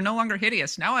back. 'Cause they're no longer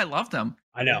hideous. Now I love them.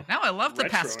 I know. Now I love the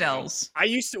Retro, pastels. I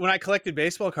used to, when I collected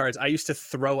baseball cards, I used to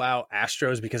throw out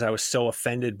Astros because I was so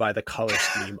offended by the color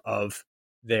scheme of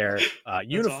their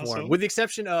uniform, awesome. with the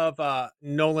exception of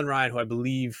Nolan Ryan, who I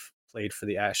believe played for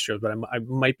the Astros, but I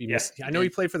might be missing. I know he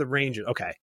played for the Rangers.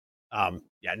 Okay.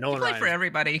 Yeah, Nolan He played Ryan. for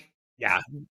everybody. Yeah.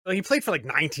 Well, he played for like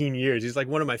 19 years. He's like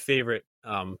one of my favorite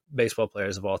baseball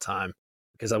players of all time,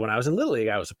 because when I was in Little League,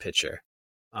 I was a pitcher.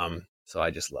 So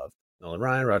I just loved Nolan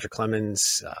Ryan, Roger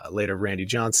Clemens, later Randy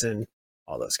Johnson,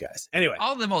 all those guys. Anyway,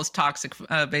 all the most toxic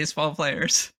baseball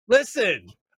players.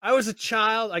 Listen, I was a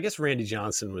child. I guess Randy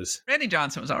Johnson was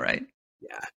all right.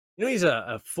 Yeah, you know, he's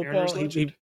a football.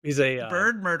 He's a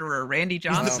bird murderer, Randy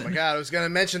Johnson. Oh my god, I was going to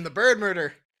mention the bird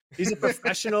murder. He's a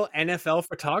professional NFL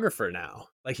photographer now.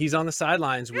 Like, he's on the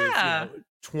sidelines with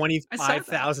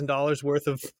 $25,000 worth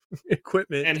of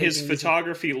equipment, and his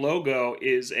photography logo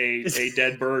is a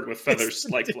dead bird with feathers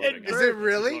like floating. Is it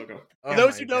really? For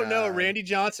those who don't know, Randy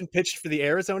Johnson pitched for the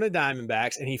Arizona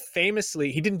Diamondbacks, and he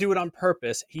didn't do it on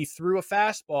purpose. He threw a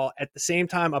fastball at the same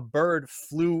time a bird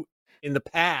flew in the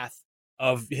path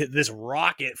of this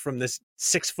rocket from this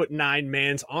 6'9"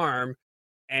 man's arm,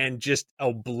 and just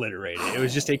obliterated it. It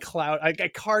was just a cloud, a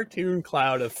cartoon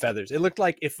cloud of feathers. It looked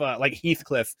like if like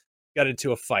Heathcliff got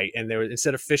into a fight and there was,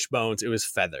 instead of fish bones, it was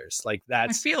feathers. Like,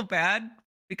 that's. I feel bad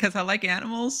because I like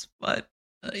animals, but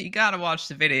you gotta watch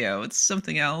the video. It's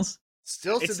something else.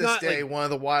 Still to this day, one of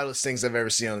the wildest things I've ever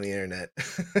seen on the internet.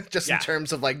 Just in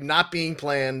terms of like not being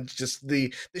planned, just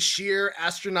the sheer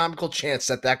astronomical chance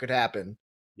that could happen.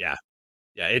 Yeah.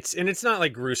 Yeah, it's not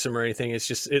like gruesome or anything. It's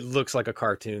just, it looks like a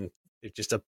cartoon. It's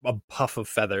just a puff of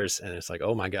feathers, and it's like,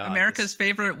 oh my god! America's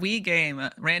favorite Wii game,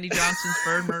 Randy Johnson's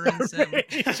bird murdering sim.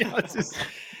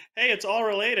 Hey, it's all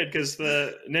related because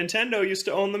the Nintendo used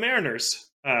to own the Mariners.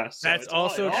 So that's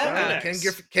also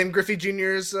true. Ken Griffey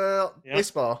Jr.'s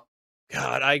baseball.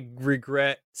 God, I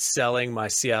regret selling my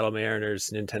Seattle Mariners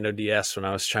Nintendo DS when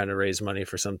I was trying to raise money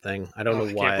for something. I don't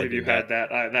know why. I can't believe you had that.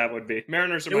 That would be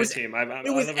Mariners are my team.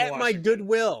 It was at my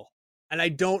Goodwill. And I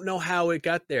don't know how it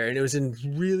got there, and it was in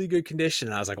really good condition.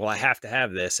 And I was like, well, I have to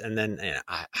have this. And then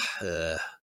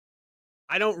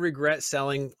I don't regret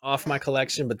selling off my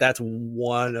collection, but that's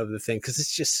one of the things, because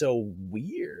it's just so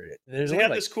weird. They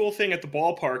had this cool thing at the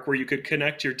ballpark where you could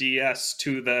connect your DS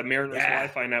to the Mariners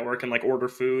Wi-Fi network and like order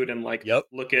food and like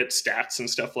look at stats and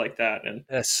stuff like that. And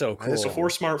that's so cool. Before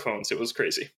smartphones, it was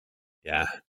crazy. Yeah,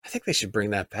 I think they should bring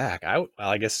that back.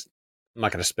 I guess I'm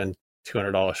not going to spend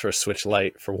 $200 for a Switch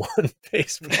Lite for one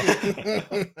baseball.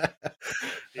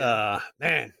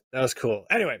 Man, that was cool.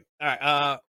 Anyway, all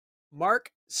right.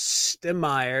 Mark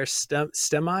Stemmeyer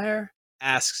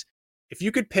asks, if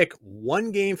you could pick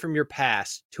one game from your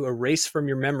past to erase from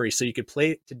your memory so you could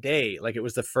play it today like it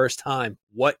was the first time,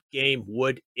 what game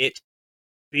would it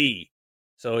be?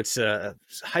 So it's a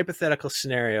hypothetical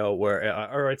scenario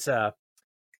where, or it's that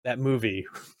movie,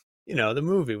 the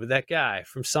movie with that guy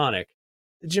from Sonic,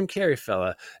 the Jim Carrey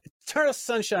fella, Eternal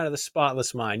Sunshine of the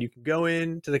Spotless Mind. You can go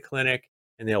into the clinic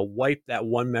and they'll wipe that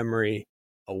one memory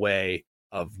away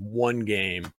of one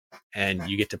game, and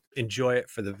you get to enjoy it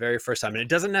for the very first time. And it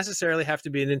doesn't necessarily have to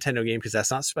be a Nintendo game because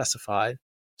that's not specified.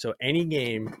 So any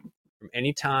game from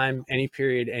any time, any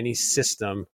period, any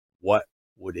system, what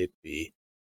would it be?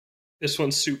 This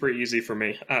one's super easy for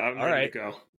me. I'm ready to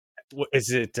go. Is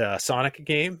it a Sonic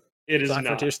game? It is Sonic not.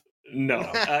 Frontiers? No,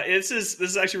 this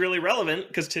is actually really relevant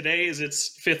because today is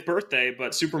its 5th birthday,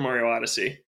 but Super Mario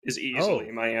Odyssey is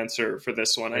easily my answer for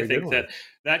this one. I think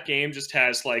that game just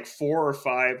has like 4 or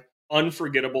 5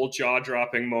 unforgettable,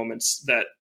 jaw-dropping moments that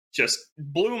just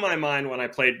blew my mind when I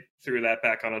played through that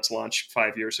back on its launch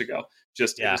 5 years ago.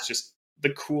 It was just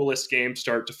the coolest game,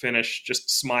 start to finish, just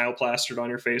smile plastered on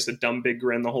your face, a dumb big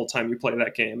grin the whole time you play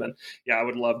that game. And yeah, I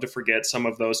would love to forget some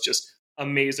of those just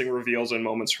amazing reveals and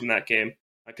moments from that game.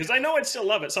 Because I know I'd still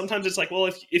love it. Sometimes it's like, well,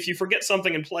 if you forget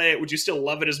something and play it, would you still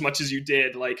love it as much as you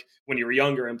did like when you were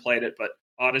younger and played it? But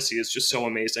Odyssey is just so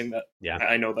amazing that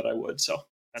I know that I would. So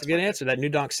that's a good answer. That New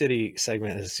Donk City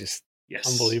segment is just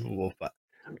unbelievable. But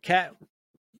Kat,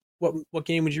 what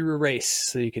game would you erase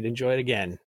so you could enjoy it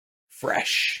again,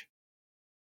 fresh?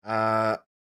 I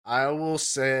will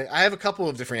say I have a couple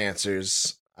of different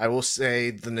answers. I will say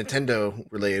the Nintendo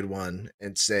related one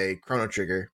and say Chrono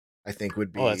Trigger. I think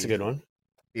would be. Oh, that's a good one.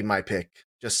 Be my pick.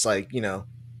 Just like,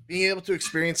 being able to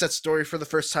experience that story for the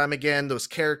first time again, those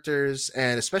characters,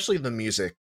 and especially the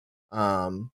music.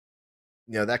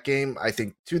 That game, I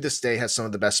think to this day has some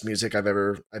of the best music I've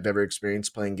ever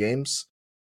experienced playing games.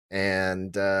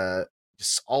 And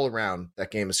just all around,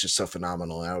 that game is just so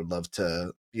phenomenal. And I would love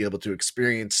to be able to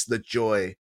experience the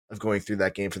joy of going through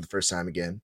that game for the first time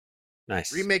again.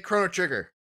 Nice. Remake Chrono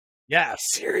Trigger. Yeah,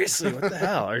 seriously, what the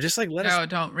hell? Or just like let us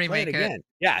don't remake play it again.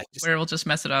 Yeah, just where we'll just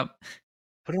mess it up.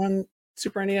 put it on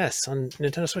Super NES on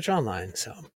Nintendo Switch Online.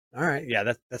 So, all right,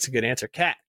 yeah, that's a good answer.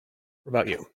 Kat, what about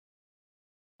you?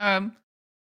 I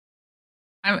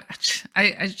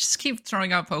just keep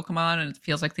throwing out Pokemon, and it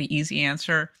feels like the easy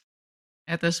answer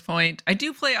at this point. I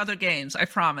do play other games, I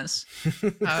promise,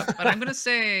 but I'm gonna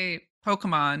say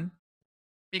Pokemon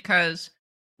because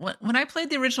when I played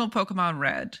the original Pokemon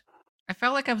Red, I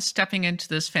felt like I was stepping into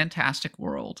this fantastic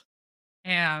world,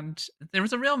 and there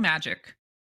was a real magic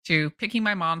to picking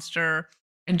my monster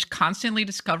and constantly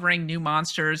discovering new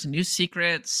monsters, new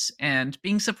secrets, and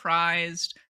being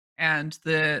surprised, and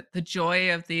the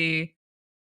joy of the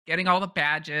getting all the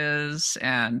badges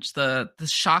and the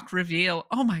shock reveal.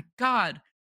 Oh my god,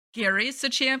 Gary's the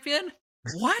champion?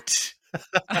 What?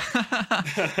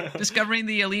 Discovering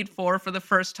the Elite Four for the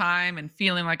first time and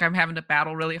feeling like I'm having to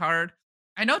battle really hard.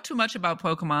 I know too much about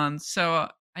Pokemon, so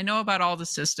I know about all the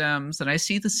systems and I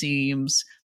see the seams,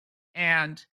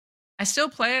 and I still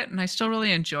play it and I still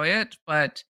really enjoy it,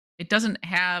 but it doesn't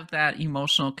have that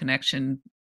emotional connection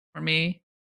for me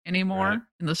anymore Right.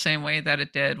 in the same way that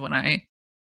it did when I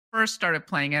first started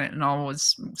playing it and all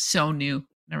was so new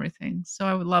and everything. So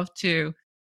I would love to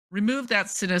remove that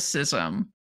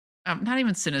cynicism, not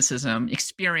even cynicism,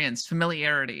 experience,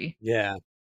 familiarity, Yeah,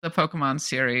 the Pokemon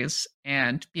series,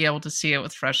 and be able to see it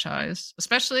with fresh eyes,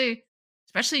 especially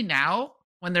now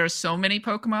when there's so many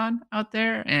Pokemon out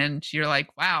there and you're like,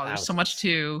 wow, there's so much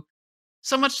to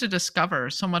discover,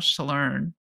 so much to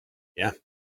learn. yeah,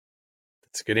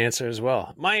 that's a good answer as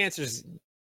well. My answer is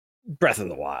Breath of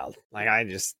the Wild. Like I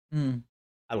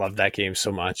love that game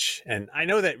so much, and I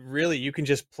know that really you can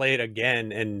just play it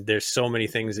again, and there's so many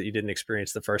things that you didn't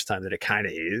experience the first time that it kind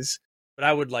of is. But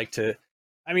I would like to.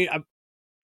 I mean,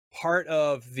 part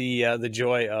of the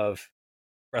joy of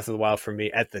Breath of the Wild for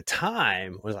me at the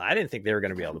time was I didn't think they were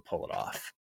going to be able to pull it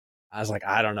off. I was like,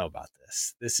 I don't know about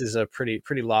this. This is a pretty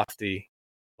lofty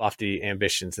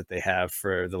ambitions that they have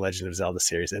for the Legend of Zelda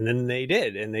series, and then they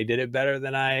did, and they did it better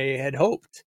than I had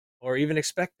hoped or even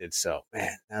expected. So,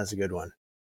 man, that was a good one.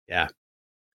 Yeah.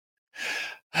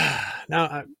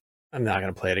 Now I'm not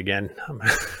going to play it again.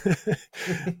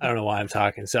 I don't know why I'm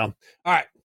talking. So, all right.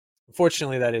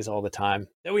 Unfortunately, that is all the time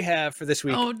that we have for this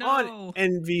week on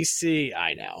NVC.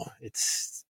 I know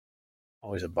it's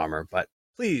always a bummer, but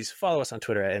please follow us on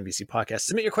Twitter at NVC Podcast.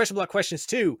 Submit your question block questions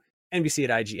to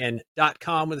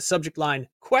NVC@IGN.com with the subject line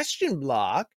question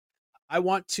block. I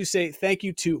want to say thank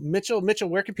you to Mitchell. Mitchell,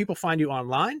 where can people find you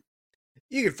online?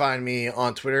 You can find me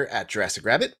on Twitter at Jurassic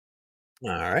Rabbit. All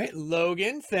right.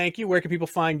 Logan, thank you. Where can people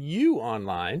find you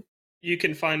online? You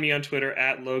can find me on Twitter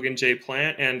at Logan J.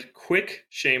 Plant, and quick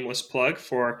shameless plug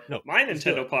for my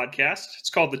Nintendo podcast. It's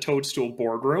called The Toadstool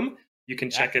Boardroom. You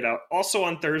can check it out also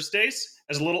on Thursdays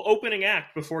as a little opening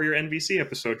act before your NVC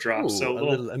episode drops. So a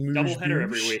little doubleheader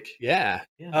every week. Yeah.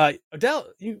 Odell,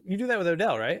 you do that with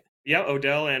Odell, right? Yeah,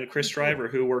 Odell and Chris Driver,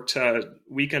 who worked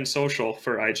Weekend Social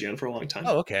for IGN for a long time.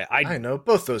 Oh, okay. I know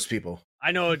both those people.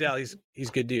 I know Odell. He's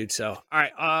a good dude. So, all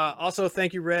right. Also,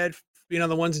 thank you, Red, for being on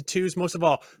the ones and twos. Most of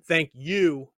all, thank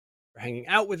you for hanging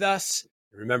out with us.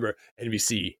 And remember,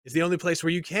 NVC is the only place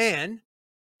where you can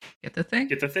get the thing.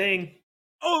 Get the thing.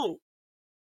 Oh.